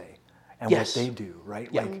they say and Yes. what they do, right?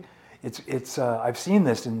 Yeah. Like it's I've seen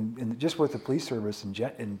this in just with the police service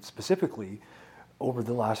and specifically over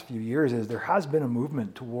the last few years is there has been a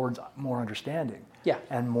movement towards more understanding Yeah.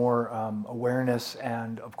 and more awareness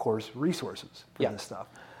and of course resources for Yeah. this stuff.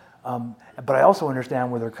 But I also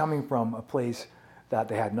understand where they're coming from a place that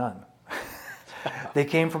they had none. They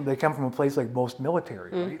come from a place like most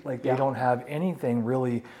military, right? Like they Yeah. don't have anything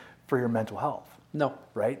really for your mental health, No.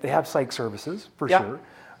 right? They have psych services for Yeah. sure,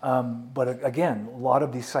 but again, a lot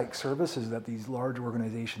of these psych services that these large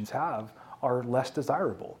organizations have are less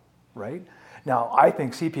desirable, right? Now, I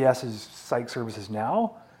think CPS's psych services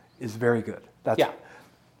now is very good. That's Yeah.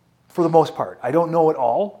 for the most part. I don't know it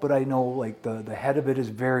all, but I know like the head of it is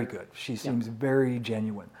very good. She seems very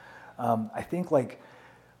genuine. I think like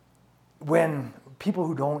when people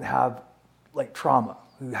who don't have like trauma,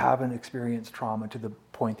 who haven't experienced trauma to the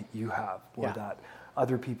point that you have or Yeah. that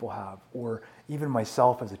other people have, or even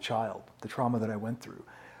myself as a child, the trauma that I went through,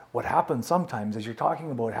 what happens sometimes is you're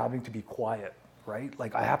talking about having to be quiet, right?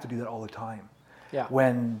 Like I have to do that all the time. Yeah.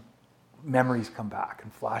 When memories come back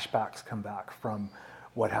and flashbacks come back from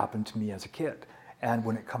what happened to me as a kid. And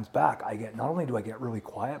when it comes back, not only do I get really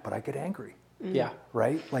quiet, but I get angry, Yeah.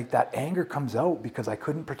 right? Like that anger comes out because I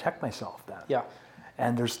couldn't protect myself then. Yeah.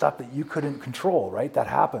 And there's stuff that you couldn't control, right? That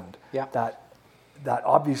happened. Yeah. That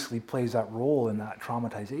obviously plays that role in that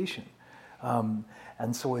traumatization.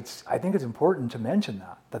 And so I think it's important to mention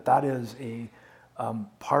that is a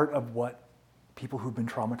part of what people who've been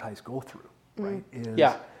traumatized go through, right?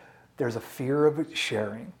 Yeah. There's a fear of it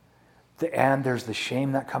sharing, and there's the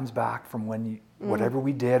shame that comes back from when whatever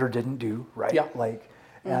we did or didn't do, right? Yeah. Like,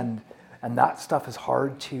 and that stuff is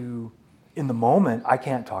hard to, in the moment, I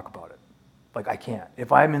can't talk about it. Like I can't.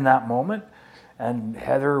 If I'm in that moment and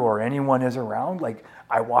Heather or anyone is around, like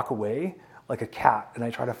I walk away like a cat and I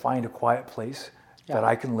try to find a quiet place that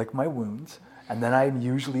I can lick my wounds, and then I'm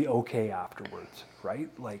usually okay afterwards, right?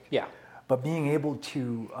 Like, Yeah. But being able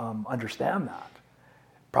to understand that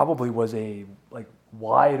probably was a like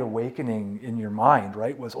wide awakening in your mind,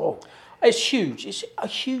 right? Was It's huge. It's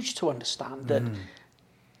huge to understand that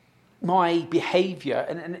my behaviour,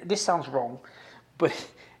 and this sounds wrong, but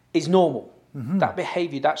is normal. That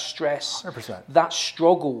behaviour, that stress, 100%. that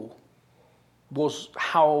struggle was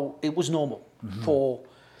how it was normal for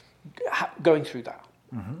going through that.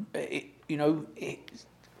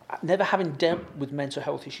 Never having dealt with mental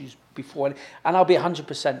health issues before, and I'll be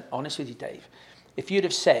 100% honest with you, Dave. If you'd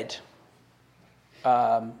have said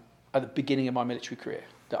at the beginning of my military career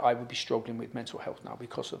that I would be struggling with mental health now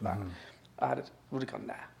because of that, I would have gone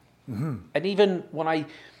there. And even when I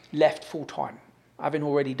left full time, having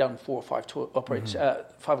already done 5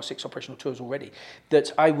 or 6 operational tours already,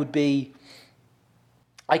 that I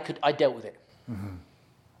dealt with it.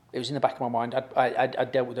 It was in the back of my mind. I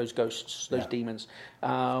dealt with those ghosts, those demons,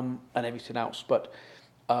 and everything else. But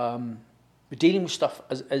dealing with stuff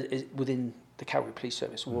as within the Calgary Police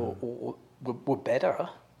Service were better.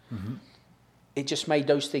 It just made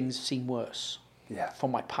those things seem worse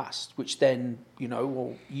from my past, which then,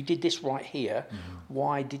 well, you did this right here.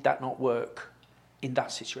 Why did that not work in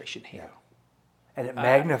that situation here? and it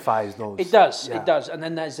magnifies those. It does, it does. And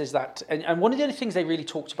then there's that. And one of the other things they really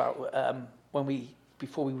talked about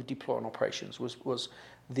before we would deploy on operations was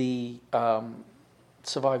the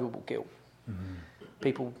survivable guilt.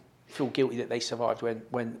 People feel guilty that they survived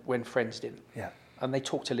when friends didn't. Yeah. And they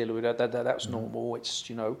talked a little bit that that's normal. It's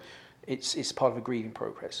it's part of a grieving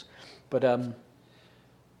process. But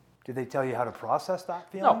did they tell you how to process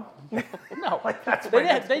that feeling? no.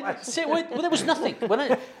 There was nothing.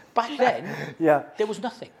 back then, there was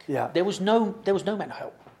nothing. Yeah. There was no mental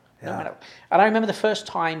health. No Yeah. mental health. And I remember the first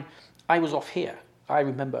time I was off here, I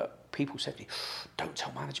remember people said to me, don't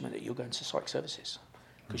tell management that you're going to psych services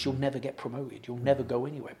because you'll never get promoted. You'll never go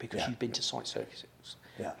anywhere because you've been to psych services.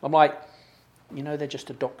 Yeah. I'm like, they're just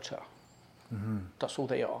a doctor. That's all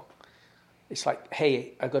they are. It's like,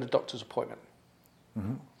 hey, I got a doctor's appointment.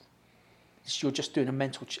 So you're just doing a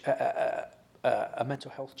mental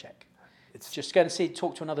health check. It's just going to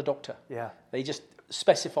talk to another doctor. Yeah. They just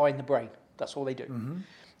specify in the brain. That's all they do.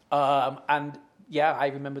 And yeah, I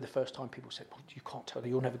remember the first time people said, well, you can't tell,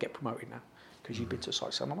 you'll never get promoted now because you've been to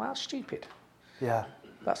psych. So I'm like, that's stupid. Yeah.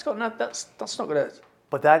 That's not going to...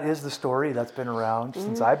 But that is the story that's been around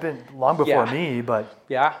since I've been, long before me, but...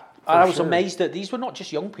 Yeah. I was amazed that these were not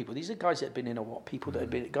just young people. These are guys that had been in a while,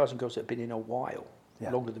 guys and girls that had been in a while,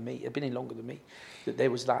 longer than me, had been in longer than me, that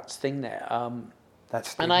there was that thing there. That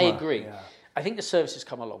stigma, and I agree. Yeah. I think the service has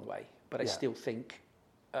come a long way, but I still think...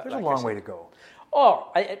 there's a long way to go.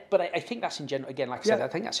 But I think that's in general, again, like I said, I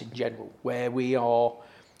think that's in general, where we are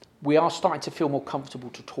starting to feel more comfortable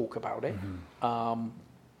to talk about it.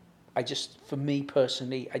 For me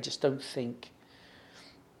personally, I just don't think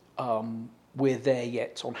we're there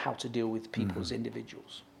yet on how to deal with people as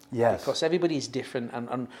individuals. Yes. Because everybody is different,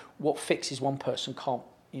 and what fixes one person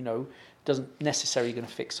doesn't necessarily going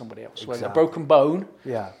to fix somebody else. Exactly. Whereas a broken bone,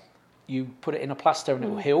 yeah, you put it in a plaster and it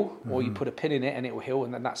will heal, or you put a pin in it and it will heal,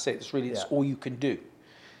 and then that's it. It's all you can do.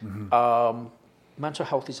 Mental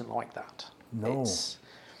health isn't like that. No.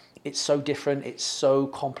 It's so different. It's so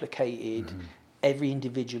complicated. Every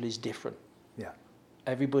individual is different. Yeah.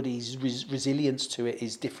 Everybody's resilience to it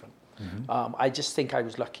is different. I just think I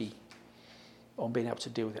was lucky on being able to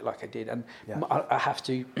deal with it like I did, and I have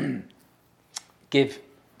to give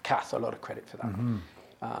Kath a lot of credit for that.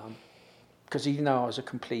 Because even though I was a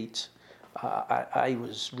complete, I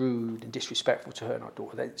was rude and disrespectful to her and our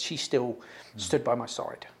daughter, she still stood by my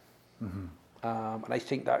side. And I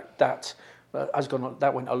think that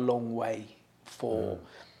went a long way to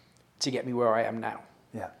get me where I am now.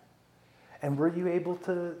 Yeah. And were you able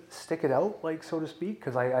to stick it out, like, so to speak?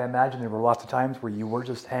 Because I imagine there were lots of times where you were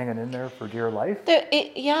just hanging in there for dear life.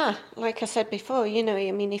 Like I said before,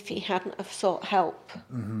 if he hadn't have sought help,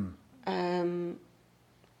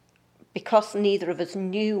 because neither of us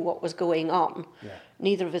knew what was going on,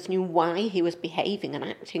 neither of us knew why he was behaving and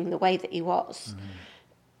acting the way that he was,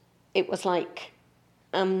 it was like,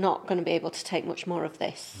 I'm not going to be able to take much more of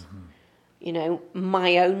this.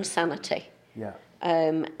 My own sanity. Yeah.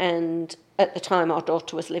 And at the time our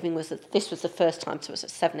daughter was living, this was the first time, so it was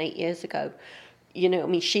 7-8 years ago.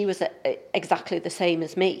 She was exactly the same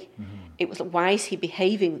as me. It was like, why is he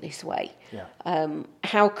behaving this way? Yeah.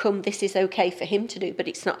 How come this is okay for him to do, but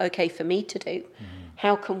it's not okay for me to do?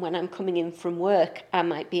 How come when I'm coming in from work, I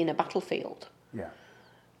might be in a battlefield? Yeah.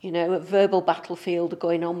 A verbal battlefield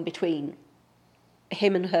going on between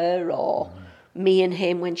him and her, or me and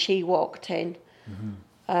him when she walked in.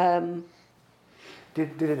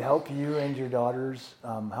 Did it help you and your daughters?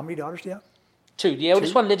 How many daughters do you have? 2. The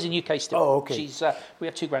eldest one lives in the UK still. Oh, okay. We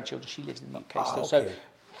have 2 grandchildren. She lives in the UK still. Okay. So,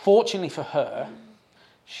 fortunately for her,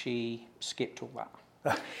 she skipped all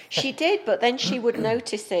that. She did, but then she would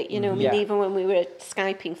notice it. Even when we were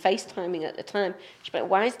Skyping, FaceTiming at the time, she'd be like,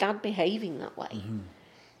 "Why is Dad behaving that way?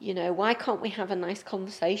 Why can't we have a nice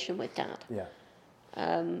conversation with Dad?" Yeah.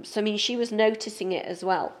 She was noticing it as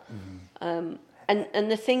well. And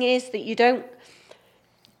the thing is that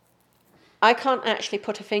I can't actually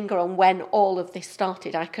put a finger on when all of this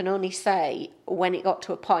started. I can only say when it got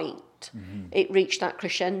to a point, it reached that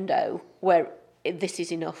crescendo where this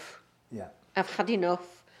is enough. Yeah. I've had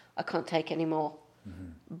enough. I can't take any more.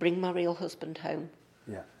 Bring my real husband home.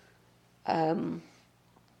 Yeah. And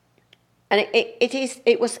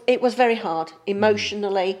it was very hard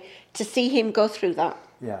emotionally to see him go through that.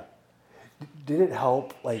 Yeah. Did it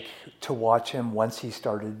help, like, to watch him once he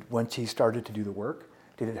started to do the work?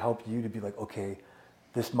 Did it help you to be like, okay,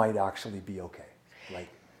 this might actually be okay? Like,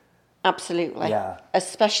 absolutely. Yeah.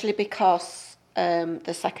 Especially because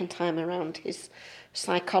the second time around, his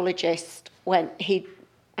psychologist I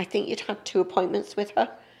think you'd had 2 appointments with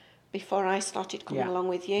her before I started coming along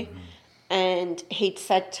with you. And he'd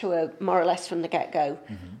said to her more or less from the get-go,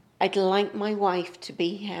 I'd like my wife to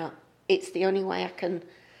be here. It's the only way I can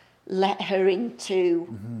let her into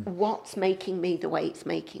what's making me the way it's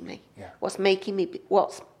making me. Yeah. What's making me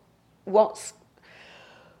what's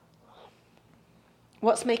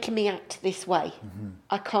making me act this way.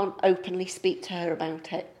 I can't openly speak to her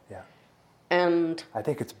about it. Yeah. And I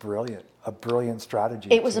think it's brilliant. A brilliant strategy.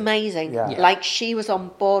 It was amazing. Yeah. Like, she was on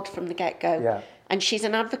board from the get-go. Yeah. And she's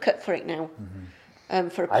an advocate for it now.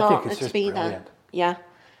 for a I think partner it's to just be brilliant. there. Yeah.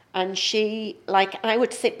 And she, like, I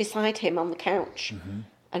would sit beside him on the couch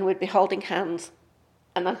and we'd be holding hands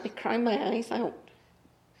and I'd be crying my eyes out,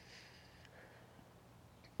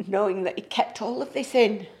 knowing that he kept all of this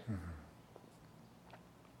in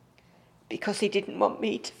because he didn't want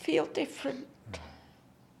me to feel different.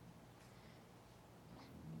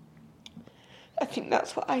 I think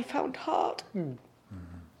that's what I found hard.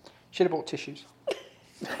 Should have bought tissues.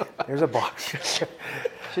 There's a box. Should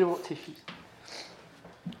have bought tissues.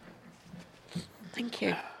 Thank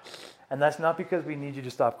you. And that's not because we need you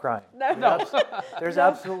to stop crying. No. There's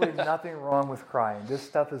absolutely nothing wrong with crying. This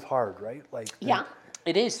stuff is hard, right? Like Yeah.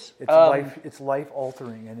 It is. it's life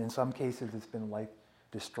altering, and in some cases it's been life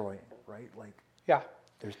destroying, right? Like Yeah.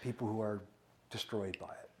 there's people who are destroyed by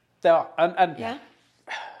it. There are. And Yeah.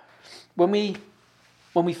 when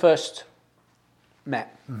we first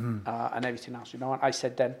met and everything else, I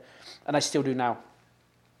said then, and I still do now,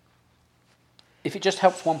 if it just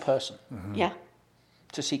helps one person Yeah.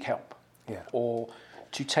 to seek help, Yeah. or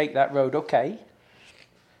to take that road, okay,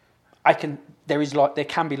 there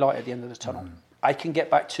can be light at the end of the tunnel. I can get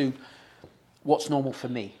back to what's normal for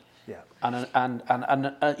me, Yeah. and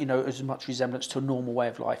as much resemblance to a normal way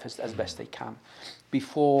of life as best they can,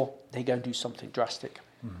 before they go and do something drastic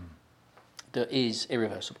that is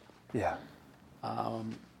irreversible. Yeah.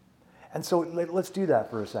 And so let's do that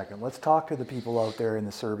for a second. Let's talk to the people out there in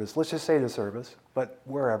the service. Let's just say the service, but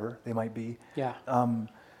wherever they might be, Yeah.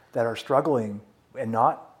 that are struggling and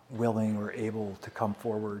not willing or able to come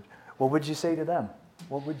forward. What would you say to them?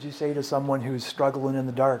 What would you say to someone who's struggling in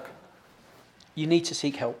the dark? You need to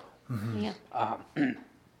seek help. Yeah.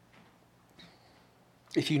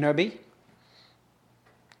 If you know me,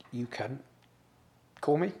 you can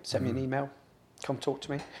call me, send me an email, come talk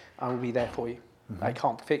to me. I will be there for you. I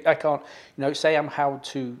can't, say I'm how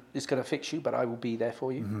to, it's going to fix you, but I will be there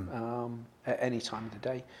for you at any time of the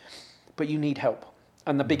day. But you need help.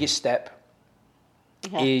 And the biggest step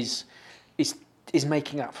is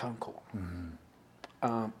making that phone call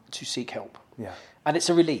to seek help. Yeah. And it's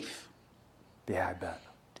a relief. Yeah, I bet.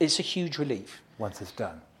 It's a huge relief Once it's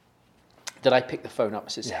done. that I pick the phone up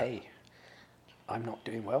and says, Yeah. hey, I'm not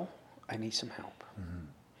doing well. I need some help.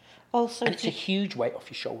 Also, And it's a huge weight off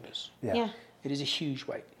your shoulders. Yeah. yeah. It is a huge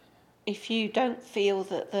weight. If you don't feel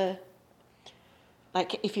that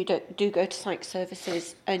if you do go to psych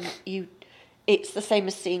services and it's the same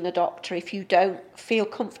as seeing a doctor. If you don't feel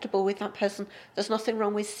comfortable with that person, there's nothing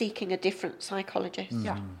wrong with seeking a different psychologist.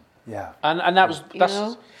 Yeah. Yeah. And that's You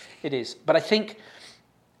know? it is. But I think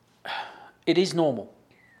it is normal.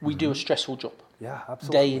 We do a stressful job. Yeah,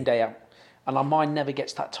 absolutely. Day in, day out. And our mind never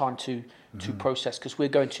gets that time to process because we're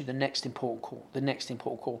going to the next important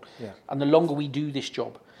call, Yeah. And the longer we do this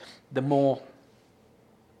job, the more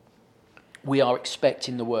we are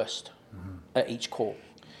expecting the worst at each call.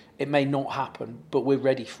 It may not happen, but we're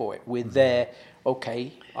ready for it. We're there.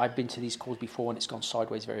 Okay, I've been to these calls before and it's gone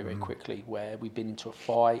sideways very, very quickly, where we've been into a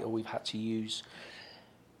fight or we've had to use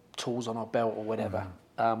tools on our belt or whatever,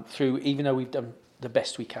 even though we've done the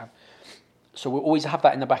best we can. So we'll always have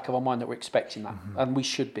that in the back of our mind that we're expecting that, and we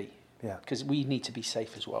should be, because we need to be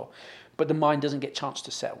safe as well. But the mind doesn't get a chance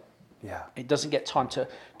to settle. Yeah. It doesn't get time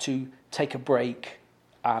to take a break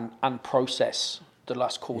and process the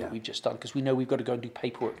last call that we've just done, because we know we've got to go and do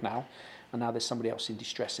paperwork now, and now there's somebody else in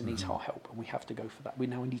distress and needs our help, and we have to go for that. We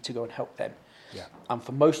need to go and help them. Yeah. And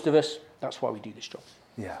for most of us, that's why we do this job.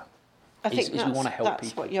 Yeah. I think is we wanna help that's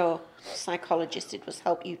people. what your psychologist did, was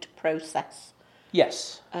help you to process.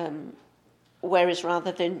 Yes. Whereas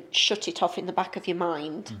rather than shut it off in the back of your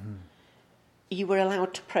mind, you were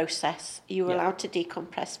allowed to process. You were allowed to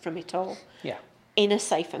decompress from it all Yeah. in a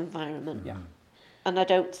safe environment. Yeah. And I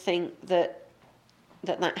don't think that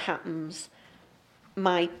happens.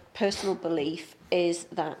 My personal belief is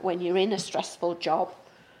that when you're in a stressful job,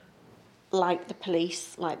 like the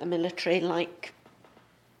police, like the military, like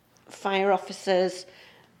fire officers,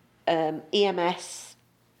 EMS,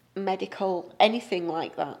 medical, anything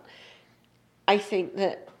like that, I think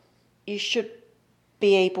that you should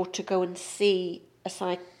be able to go and see a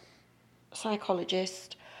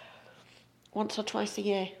psychologist once or twice a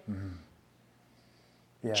year,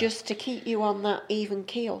 just to keep you on that even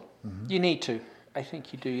keel. You need to. I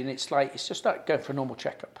think you do. And it's just like going for a normal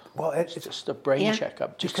checkup. Well, it's just a brain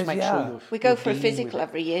checkup, just to because, make sure you're We go you're for a dealing with physical it.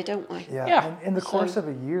 every year, don't we? Yeah. Yeah. In the course So- of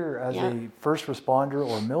a year, as Yeah. a first responder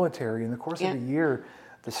or military, in the course of a year,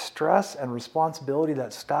 the stress and responsibility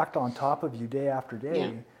that's stacked on top of you day after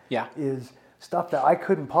day Yeah. is stuff that I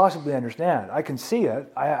couldn't possibly understand. I can see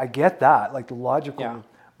it. I get that. Like the logical,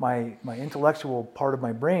 my intellectual part of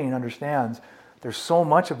my brain understands there's so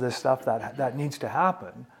much of this stuff that needs to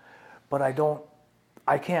happen, but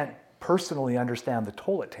I can't personally understand the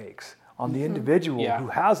toll it takes on the individual who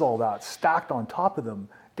has all that stacked on top of them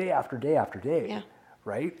day after day after day,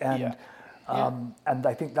 right? And and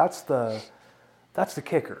I think that's the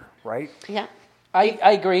kicker, right? Yeah. I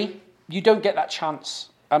agree. You don't get that chance,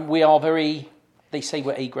 and we are very. They say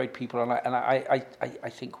we're A-grade people, and I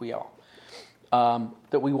think we are.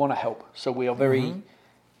 That we want to help, so we are very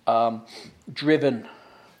driven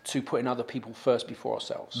to putting other people first before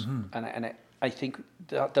ourselves, and I think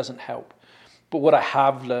that doesn't help. But what I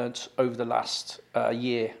have learned over the last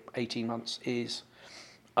year, 18 months, is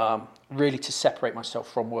really to separate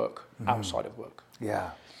myself from work outside of work.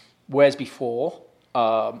 Yeah. Whereas before,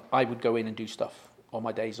 I would go in and do stuff on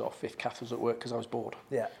my days off if Kath was at work because I was bored.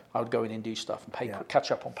 Yeah. I would go in and do stuff and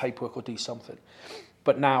catch up on paperwork or do something.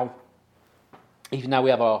 But now, even now we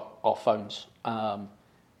have our phones.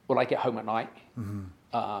 When I get home at night,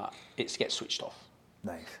 it gets switched off.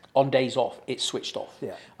 Nice. On days off, it's switched off.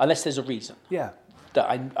 Yeah. Unless there's a reason. Yeah. That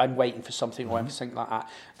I'm waiting for something or anything like that,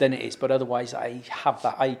 then it is. But otherwise, I have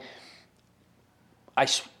that. I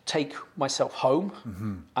take myself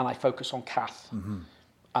home and I focus on Kath and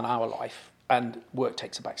our life, and work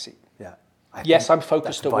takes a backseat. Yeah. Yes, I'm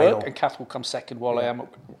focused at vital. work, and Kath will come second while I am.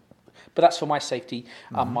 But that's for my safety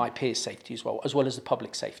and my peers' safety as well as the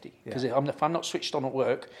public safety. Because if I'm not switched on at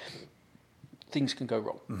work, things can go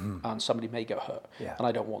wrong, and somebody may get hurt, and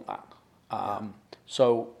I don't want that.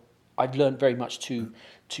 So I've learned very much to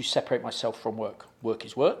separate myself from work. Work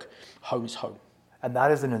is work, home is home. And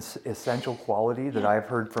that is an essential quality that I've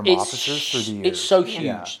heard from officers through the years. It's so huge.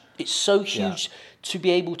 Yeah. It's so huge to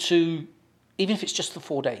be able to, even if it's just for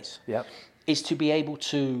 4 days, is to be able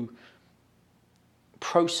to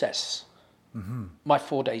process my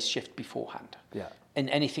 4 days shift beforehand. Yeah.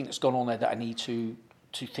 And anything that's gone on there that I need to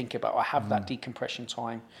think about. I have that decompression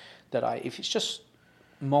time that if it's just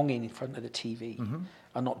monging in front of the TV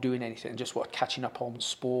and not doing anything, just catching up on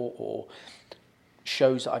sport or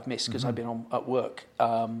shows that I've missed because I've been on at work,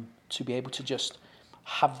 to be able to just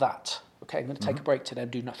have that. Okay, I'm going to take a break today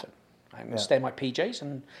and do nothing. I'm going to stay in my PJs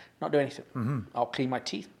and not do anything. I'll clean my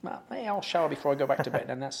teeth. Maybe I'll shower before I go back to bed,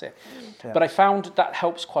 and that's it. But I found that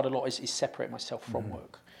helps quite a lot is separate myself from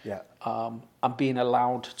work. Yeah. And being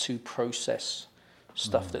allowed to process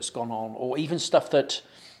stuff that's gone on, or even stuff that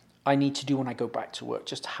I need to do when I go back to work,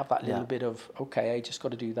 just to have that little bit of, okay, I just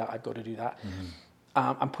got to do that, I've got to do that,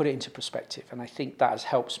 and put it into perspective. And I think that has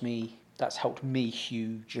helped me. That's helped me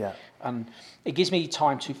huge. Yeah. And it gives me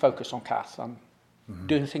time to focus on Kath and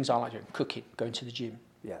doing the things I like doing, cooking, going to the gym,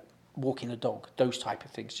 walking the dog, those type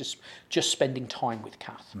of things. Just spending time with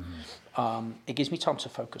Kath. It gives me time to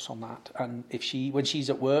focus on that. And when she's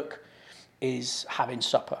at work, is having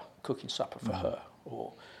supper, cooking supper for her,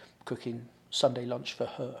 or cooking Sunday lunch for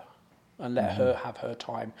her, and let her have her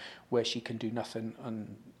time where she can do nothing,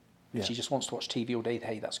 and if she just wants to watch TV all day,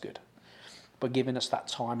 hey, that's good. But giving us that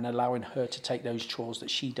time and allowing her to take those chores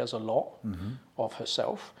that she does a lot of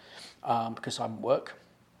herself, because I'm at work,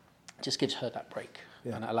 just gives her that break,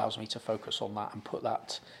 and it allows me to focus on that and put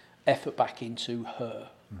that effort back into her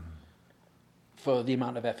for the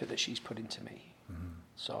amount of effort that she's put into me.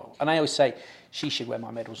 So, and I always say she should wear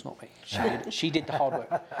my medals, not me. She did the hard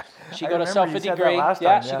work. She got herself a degree. She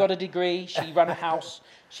got a degree. She ran a house.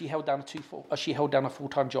 She held down a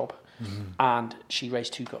full-time job, and she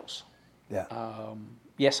raised 2 girls. Yeah.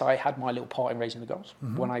 Yes, I had my little part in raising the girls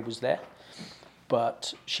when I was there,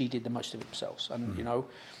 but she did the most of it themselves. And you know,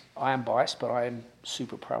 I am biased, but I am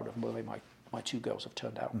super proud of the way my 2 girls have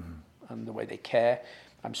turned out and the way they care.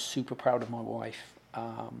 I'm super proud of my wife.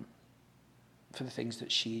 For the things that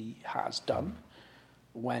she has done,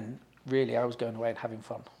 when really I was going away and having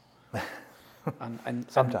fun, and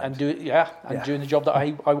doing the job that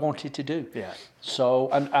I wanted to do. Yeah. So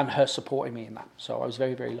and her supporting me in that. So I was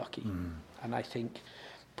very, very lucky, and I think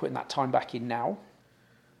putting that time back in now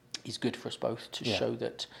is good for us both to show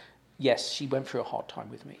that yes, she went through a hard time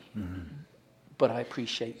with me, but I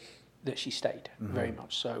appreciate that she stayed very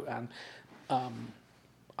much so, and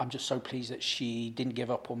I'm just so pleased that she didn't give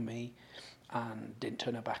up on me and didn't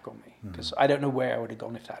turn her back on me, because I don't know where I would have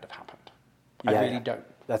gone if that had happened. I really don't.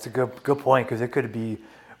 That's a good point, because it could be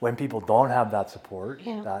when people don't have that support,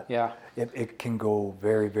 it can go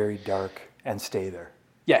very, very dark and stay there.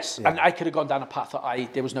 Yes, and I could have gone down a path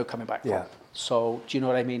that there was no coming back from. So do you know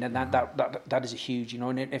what I mean? And that is a huge,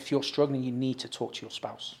 and if you're struggling, you need to talk to your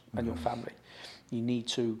spouse and your family. You need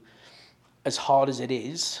to, as hard as it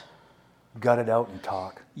is, gut it out and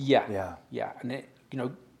talk. Yeah, and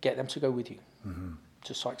get them to go with you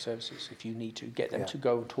to psych services if you need to. Get them to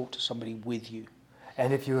go and talk to somebody with you.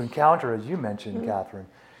 And if you encounter, as you mentioned, Catherine,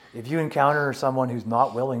 if you encounter someone who's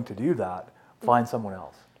not willing to do that, find someone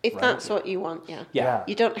else. If that's what you want, Yeah.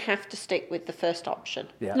 You don't have to stick with the first option.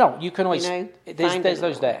 Yeah. No, you can always. You know, there's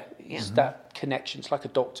those there. Yeah. It's that connection. It's like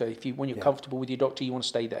a doctor. When you're comfortable with your doctor, you want to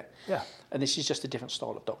stay there. Yeah. And this is just a different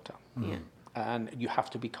style of doctor. Yeah. And you have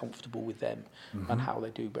to be comfortable with them and how they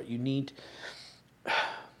do. But you need.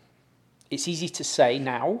 It's easy to say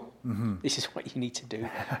now. This is what you need to do.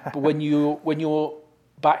 But when you're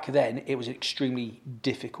back then, it was an extremely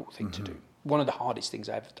difficult thing to do. One of the hardest things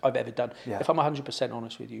I've ever done, if I'm 100%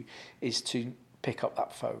 honest with you, is to pick up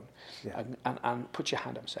that phone and put your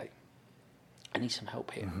hand up and say, I need some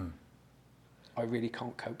help here. I really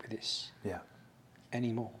can't cope with this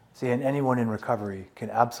anymore. See, and anyone in recovery can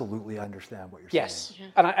absolutely understand what you're saying. Yes.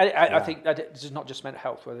 And I think that this is not just mental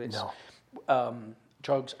health, whether it's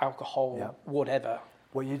drugs, alcohol, whatever.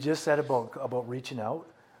 What you just said about reaching out,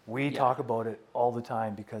 we talk about it all the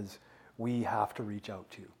time because we have to reach out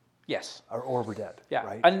to. Yes. Or we're dead. Yeah.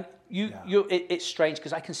 Right? And it's strange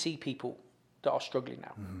because I can see people that are struggling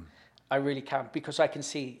now. I really can, because I can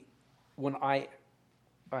see when I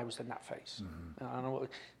was in that phase. And I know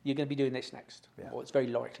you're going to be doing this next. Or it's very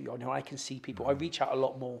likely. I can see people. I reach out a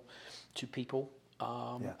lot more to people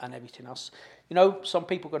and everything else. Some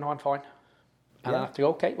people go, no, I'm fine. And I have to go,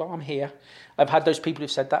 okay, well, I'm here. I've had those people who've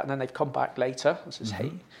said that, and then they've come back later and says,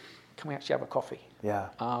 hey, can we actually have a coffee? Yeah.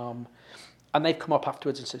 And they've come up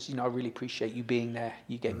afterwards and says, I really appreciate you being there.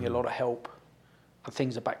 You gave me a lot of help, and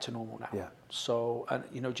things are back to normal now. Yeah. So, and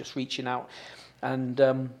just reaching out. And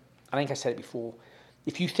I think I said it before,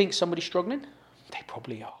 if you think somebody's struggling, they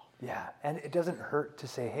probably are. Yeah, and it doesn't hurt to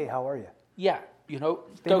say, hey, how are you? Yeah,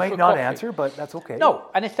 They might not answer, but that's okay. No,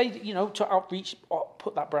 and if they, to outreach, or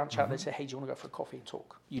put that branch out, they say, hey, do you want to go for a coffee and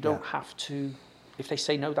talk? You don't have to. If they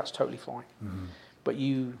say no, that's totally fine. But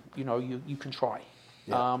you can try.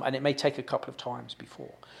 Yeah. And it may take a couple of times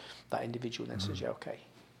before that individual then says, yeah, okay.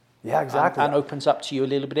 Yeah, exactly. And opens up to you a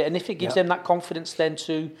little bit. And if it gives them that confidence then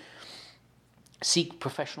to seek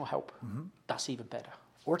professional help, that's even better.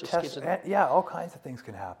 Or test, all kinds of things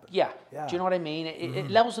can happen. Yeah. Do you know what I mean? It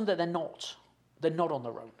allows them that they're not on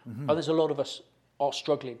their own. And there's a lot of us are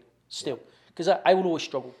struggling still. Because I will always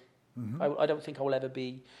struggle. I don't think I will ever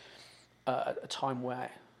be at a time where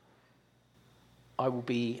I will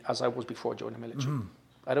be as I was before I joined the military.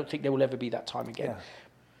 I don't think there will ever be that time again. Yeah.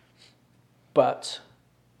 But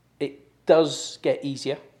it does get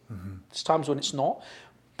easier. There's times when it's not.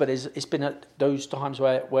 But it's been those times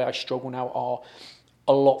where I struggle now are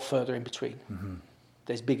a lot further in between.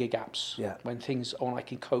 There's bigger gaps when things on I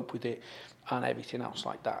can cope with it and everything else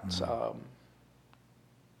like that.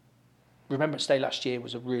 Remembrance Day last year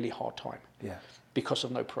was a really hard time because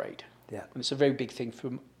of no parade. And it's a very big thing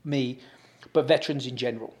for me, but veterans in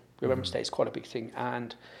general. Remembrance Day is quite a big thing.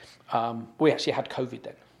 And we actually had COVID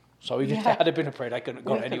then. So even if there had been a parade, I couldn't have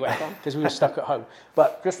gone anywhere because we were stuck at home.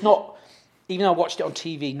 But just not, even though I watched it on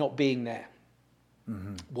TV, not being there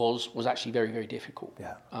was actually very, very difficult.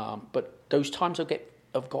 But those times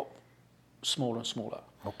I've got smaller and smaller.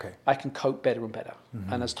 Okay. I can cope better and better.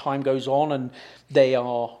 And as time goes on and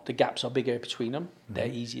the gaps are bigger between them, they're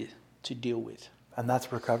easier to deal with. And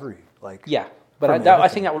that's recovery. But I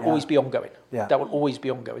think that will always be ongoing. Yeah. That will always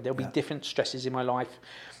be ongoing. There'll be different stresses in my life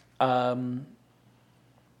that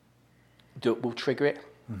will trigger it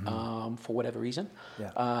for whatever reason.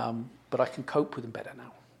 But I can cope with them better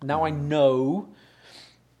now. Now I know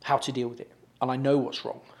how to deal with it, and I know what's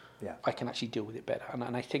wrong. I can actually deal with it better,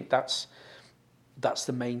 and I think that's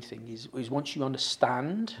the main thing. Is once you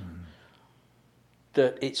understand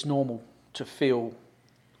that it's normal to feel,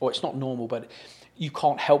 or it's not normal, but you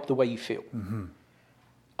can't help the way you feel,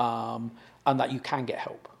 and that you can get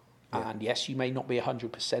help. And yes, you may not be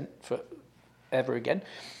 100% for ever again,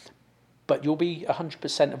 but you'll be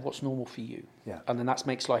 100% of what's normal for you. And then that's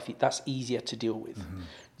easier to deal with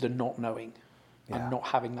than not knowing and not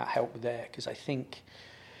having that help there. Because I think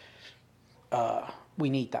we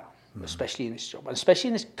need that, especially in this job, and especially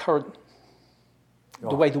in this current,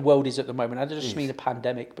 the way the world is at the moment. I don't just mean the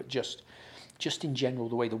pandemic, but just in general,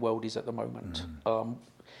 the way the world is at the moment.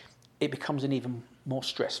 It becomes an even more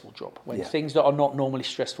stressful job when things that are not normally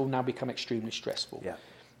stressful now become extremely stressful.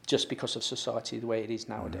 Just because of society, the way it is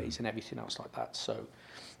nowadays, and everything else like that. So,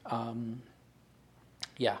 I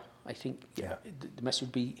think the message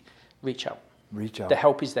would be reach out. Reach out. The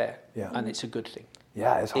help is there, and it's a good thing.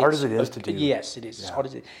 As hard as it is to do. Yes, it is. As hard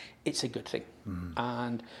as it's a good thing.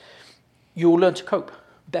 And you'll learn to cope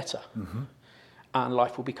better. And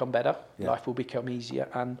life will become better. Life will become easier.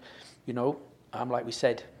 And, like we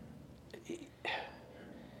said,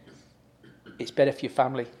 it's better for your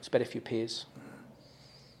family. It's better for your peers.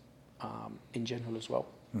 in general as well,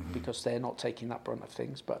 because they're not taking that brunt of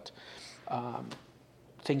things. But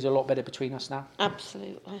things are a lot better between us now.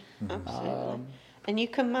 Absolutely, absolutely. And you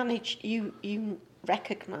can manage. You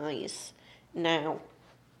recognise now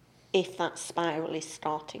if that spiral is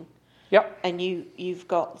starting. Yep. And you've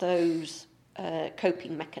got those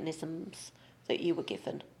coping mechanisms that you were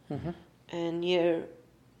given, and you're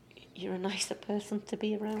a nicer person to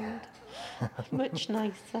be around, much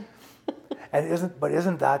nicer. And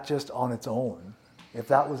isn't that just on its own? If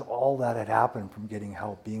that was all that had happened from getting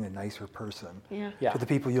help, being a nicer person Yeah. Yeah. to the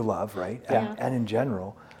people you love, right? Yeah. And in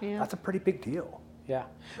general, Yeah. that's a pretty big deal, Yeah.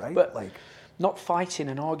 right? But like, not fighting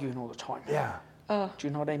and arguing all the time. yeah, Oh, Do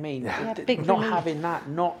you know what I mean? Yeah. Yeah, big not relief. having that,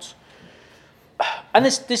 not. And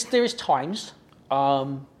there is times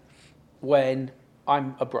when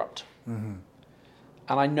I'm abrupt, and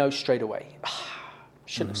I know straight away,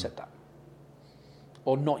 shouldn't have said that,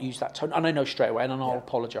 or not use that tone, and I know straight away, and I'll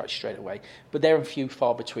apologise straight away. But they're few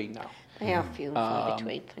far between now. they are few and far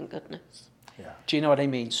between, thank goodness. yeah. Do you know what I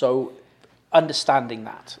mean? So understanding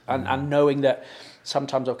that and knowing that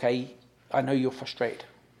sometimes, okay, I know you're frustrated.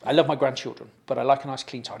 I love my grandchildren, but I like a nice,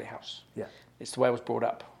 clean, tidy house. Yeah. It's the way I was brought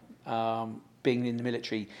up. Being in the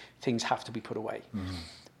military, things have to be put away.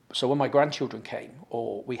 So when my grandchildren came,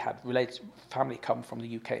 or we had family come from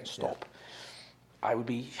the UK and stop, I would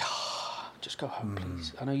be, just go home,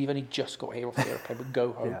 please. I know you've only just got here off the airplane, but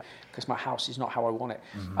go home, because my house is not how I want it.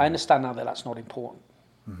 I understand now that that's not important,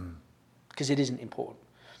 because it isn't important.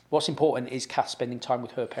 What's important is Kath spending time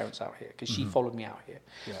with her parents out here, because she followed me out here.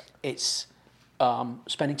 Yeah. It's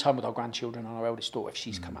spending time with our grandchildren and our eldest daughter if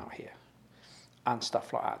she's come out here, and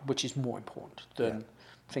stuff like that, which is more important than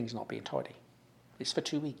things not being tidy. It's for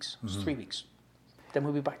 2 weeks, it's 3 weeks. Then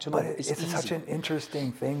we'll be back to But normal. it's easy. such an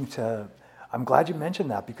interesting thing I'm glad you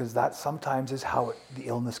mentioned that, because that sometimes is how the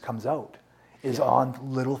illness comes out, is on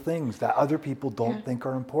little things that other people don't think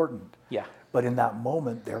are important. Yeah. But in that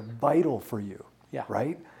moment, they're vital for you, Yeah.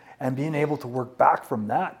 right? And being able to work back from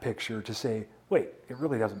that picture to say, wait, it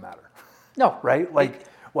really doesn't matter, No. right? Like,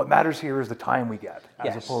 what matters here is the time we get,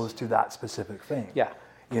 as Yes. opposed to that specific thing. Yeah.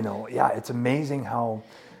 You know, it's amazing how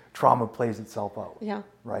trauma plays itself out, Yeah.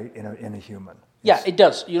 right, in a human. Yeah, it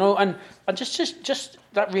does, you know, and just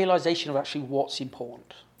that realization of actually what's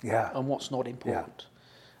important Yeah. and what's not important.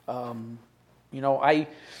 Yeah. You know, I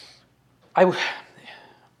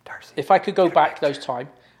Darcy. if I could go back those time,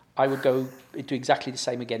 I would do exactly the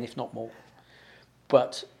same again, if not more.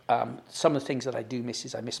 But some of the things that I do miss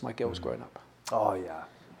is I miss my girls growing up, Oh, yeah.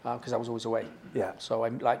 because I was always away. Yeah. So I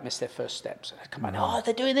miss their first steps. I come back, oh,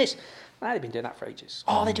 they're doing this. Nah, they've been doing that for ages.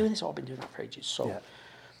 Oh, they're doing this. Oh, I've been doing that for ages. So. Yeah.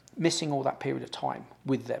 Missing all that period of time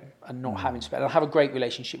with them and not having spent. I have a great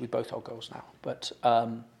relationship with both our girls now, but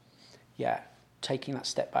taking that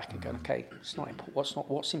step back and going, okay, it's not important.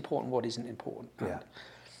 What's important? What isn't important? Yeah.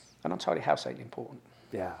 An untidy house ain't important.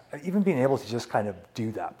 Yeah, even being able to just kind of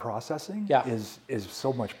do that processing is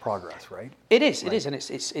so much progress, right? It is, and it's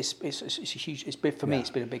a huge. It's big for me. Yeah. It's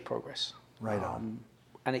been a big progress. Right on.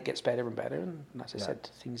 And it gets better and better, and as I said,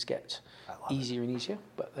 things get easier and easier.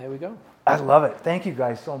 But there we go. I love it. Thank you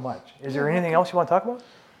guys so much. Is there anything else you want to talk about?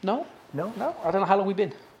 No. No? I don't know how long we've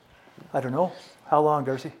been. I don't know. How long,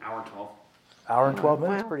 Darcy? Hour and 12. Hour and 12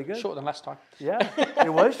 minutes. Wow. Pretty good. Shorter than last time. Yeah,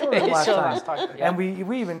 it was shorter than It's last shorter time. last time, yeah. And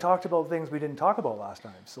we even talked about things we didn't talk about last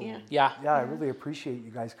time. So Yeah. Yeah. I really appreciate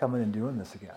you guys coming and doing this again.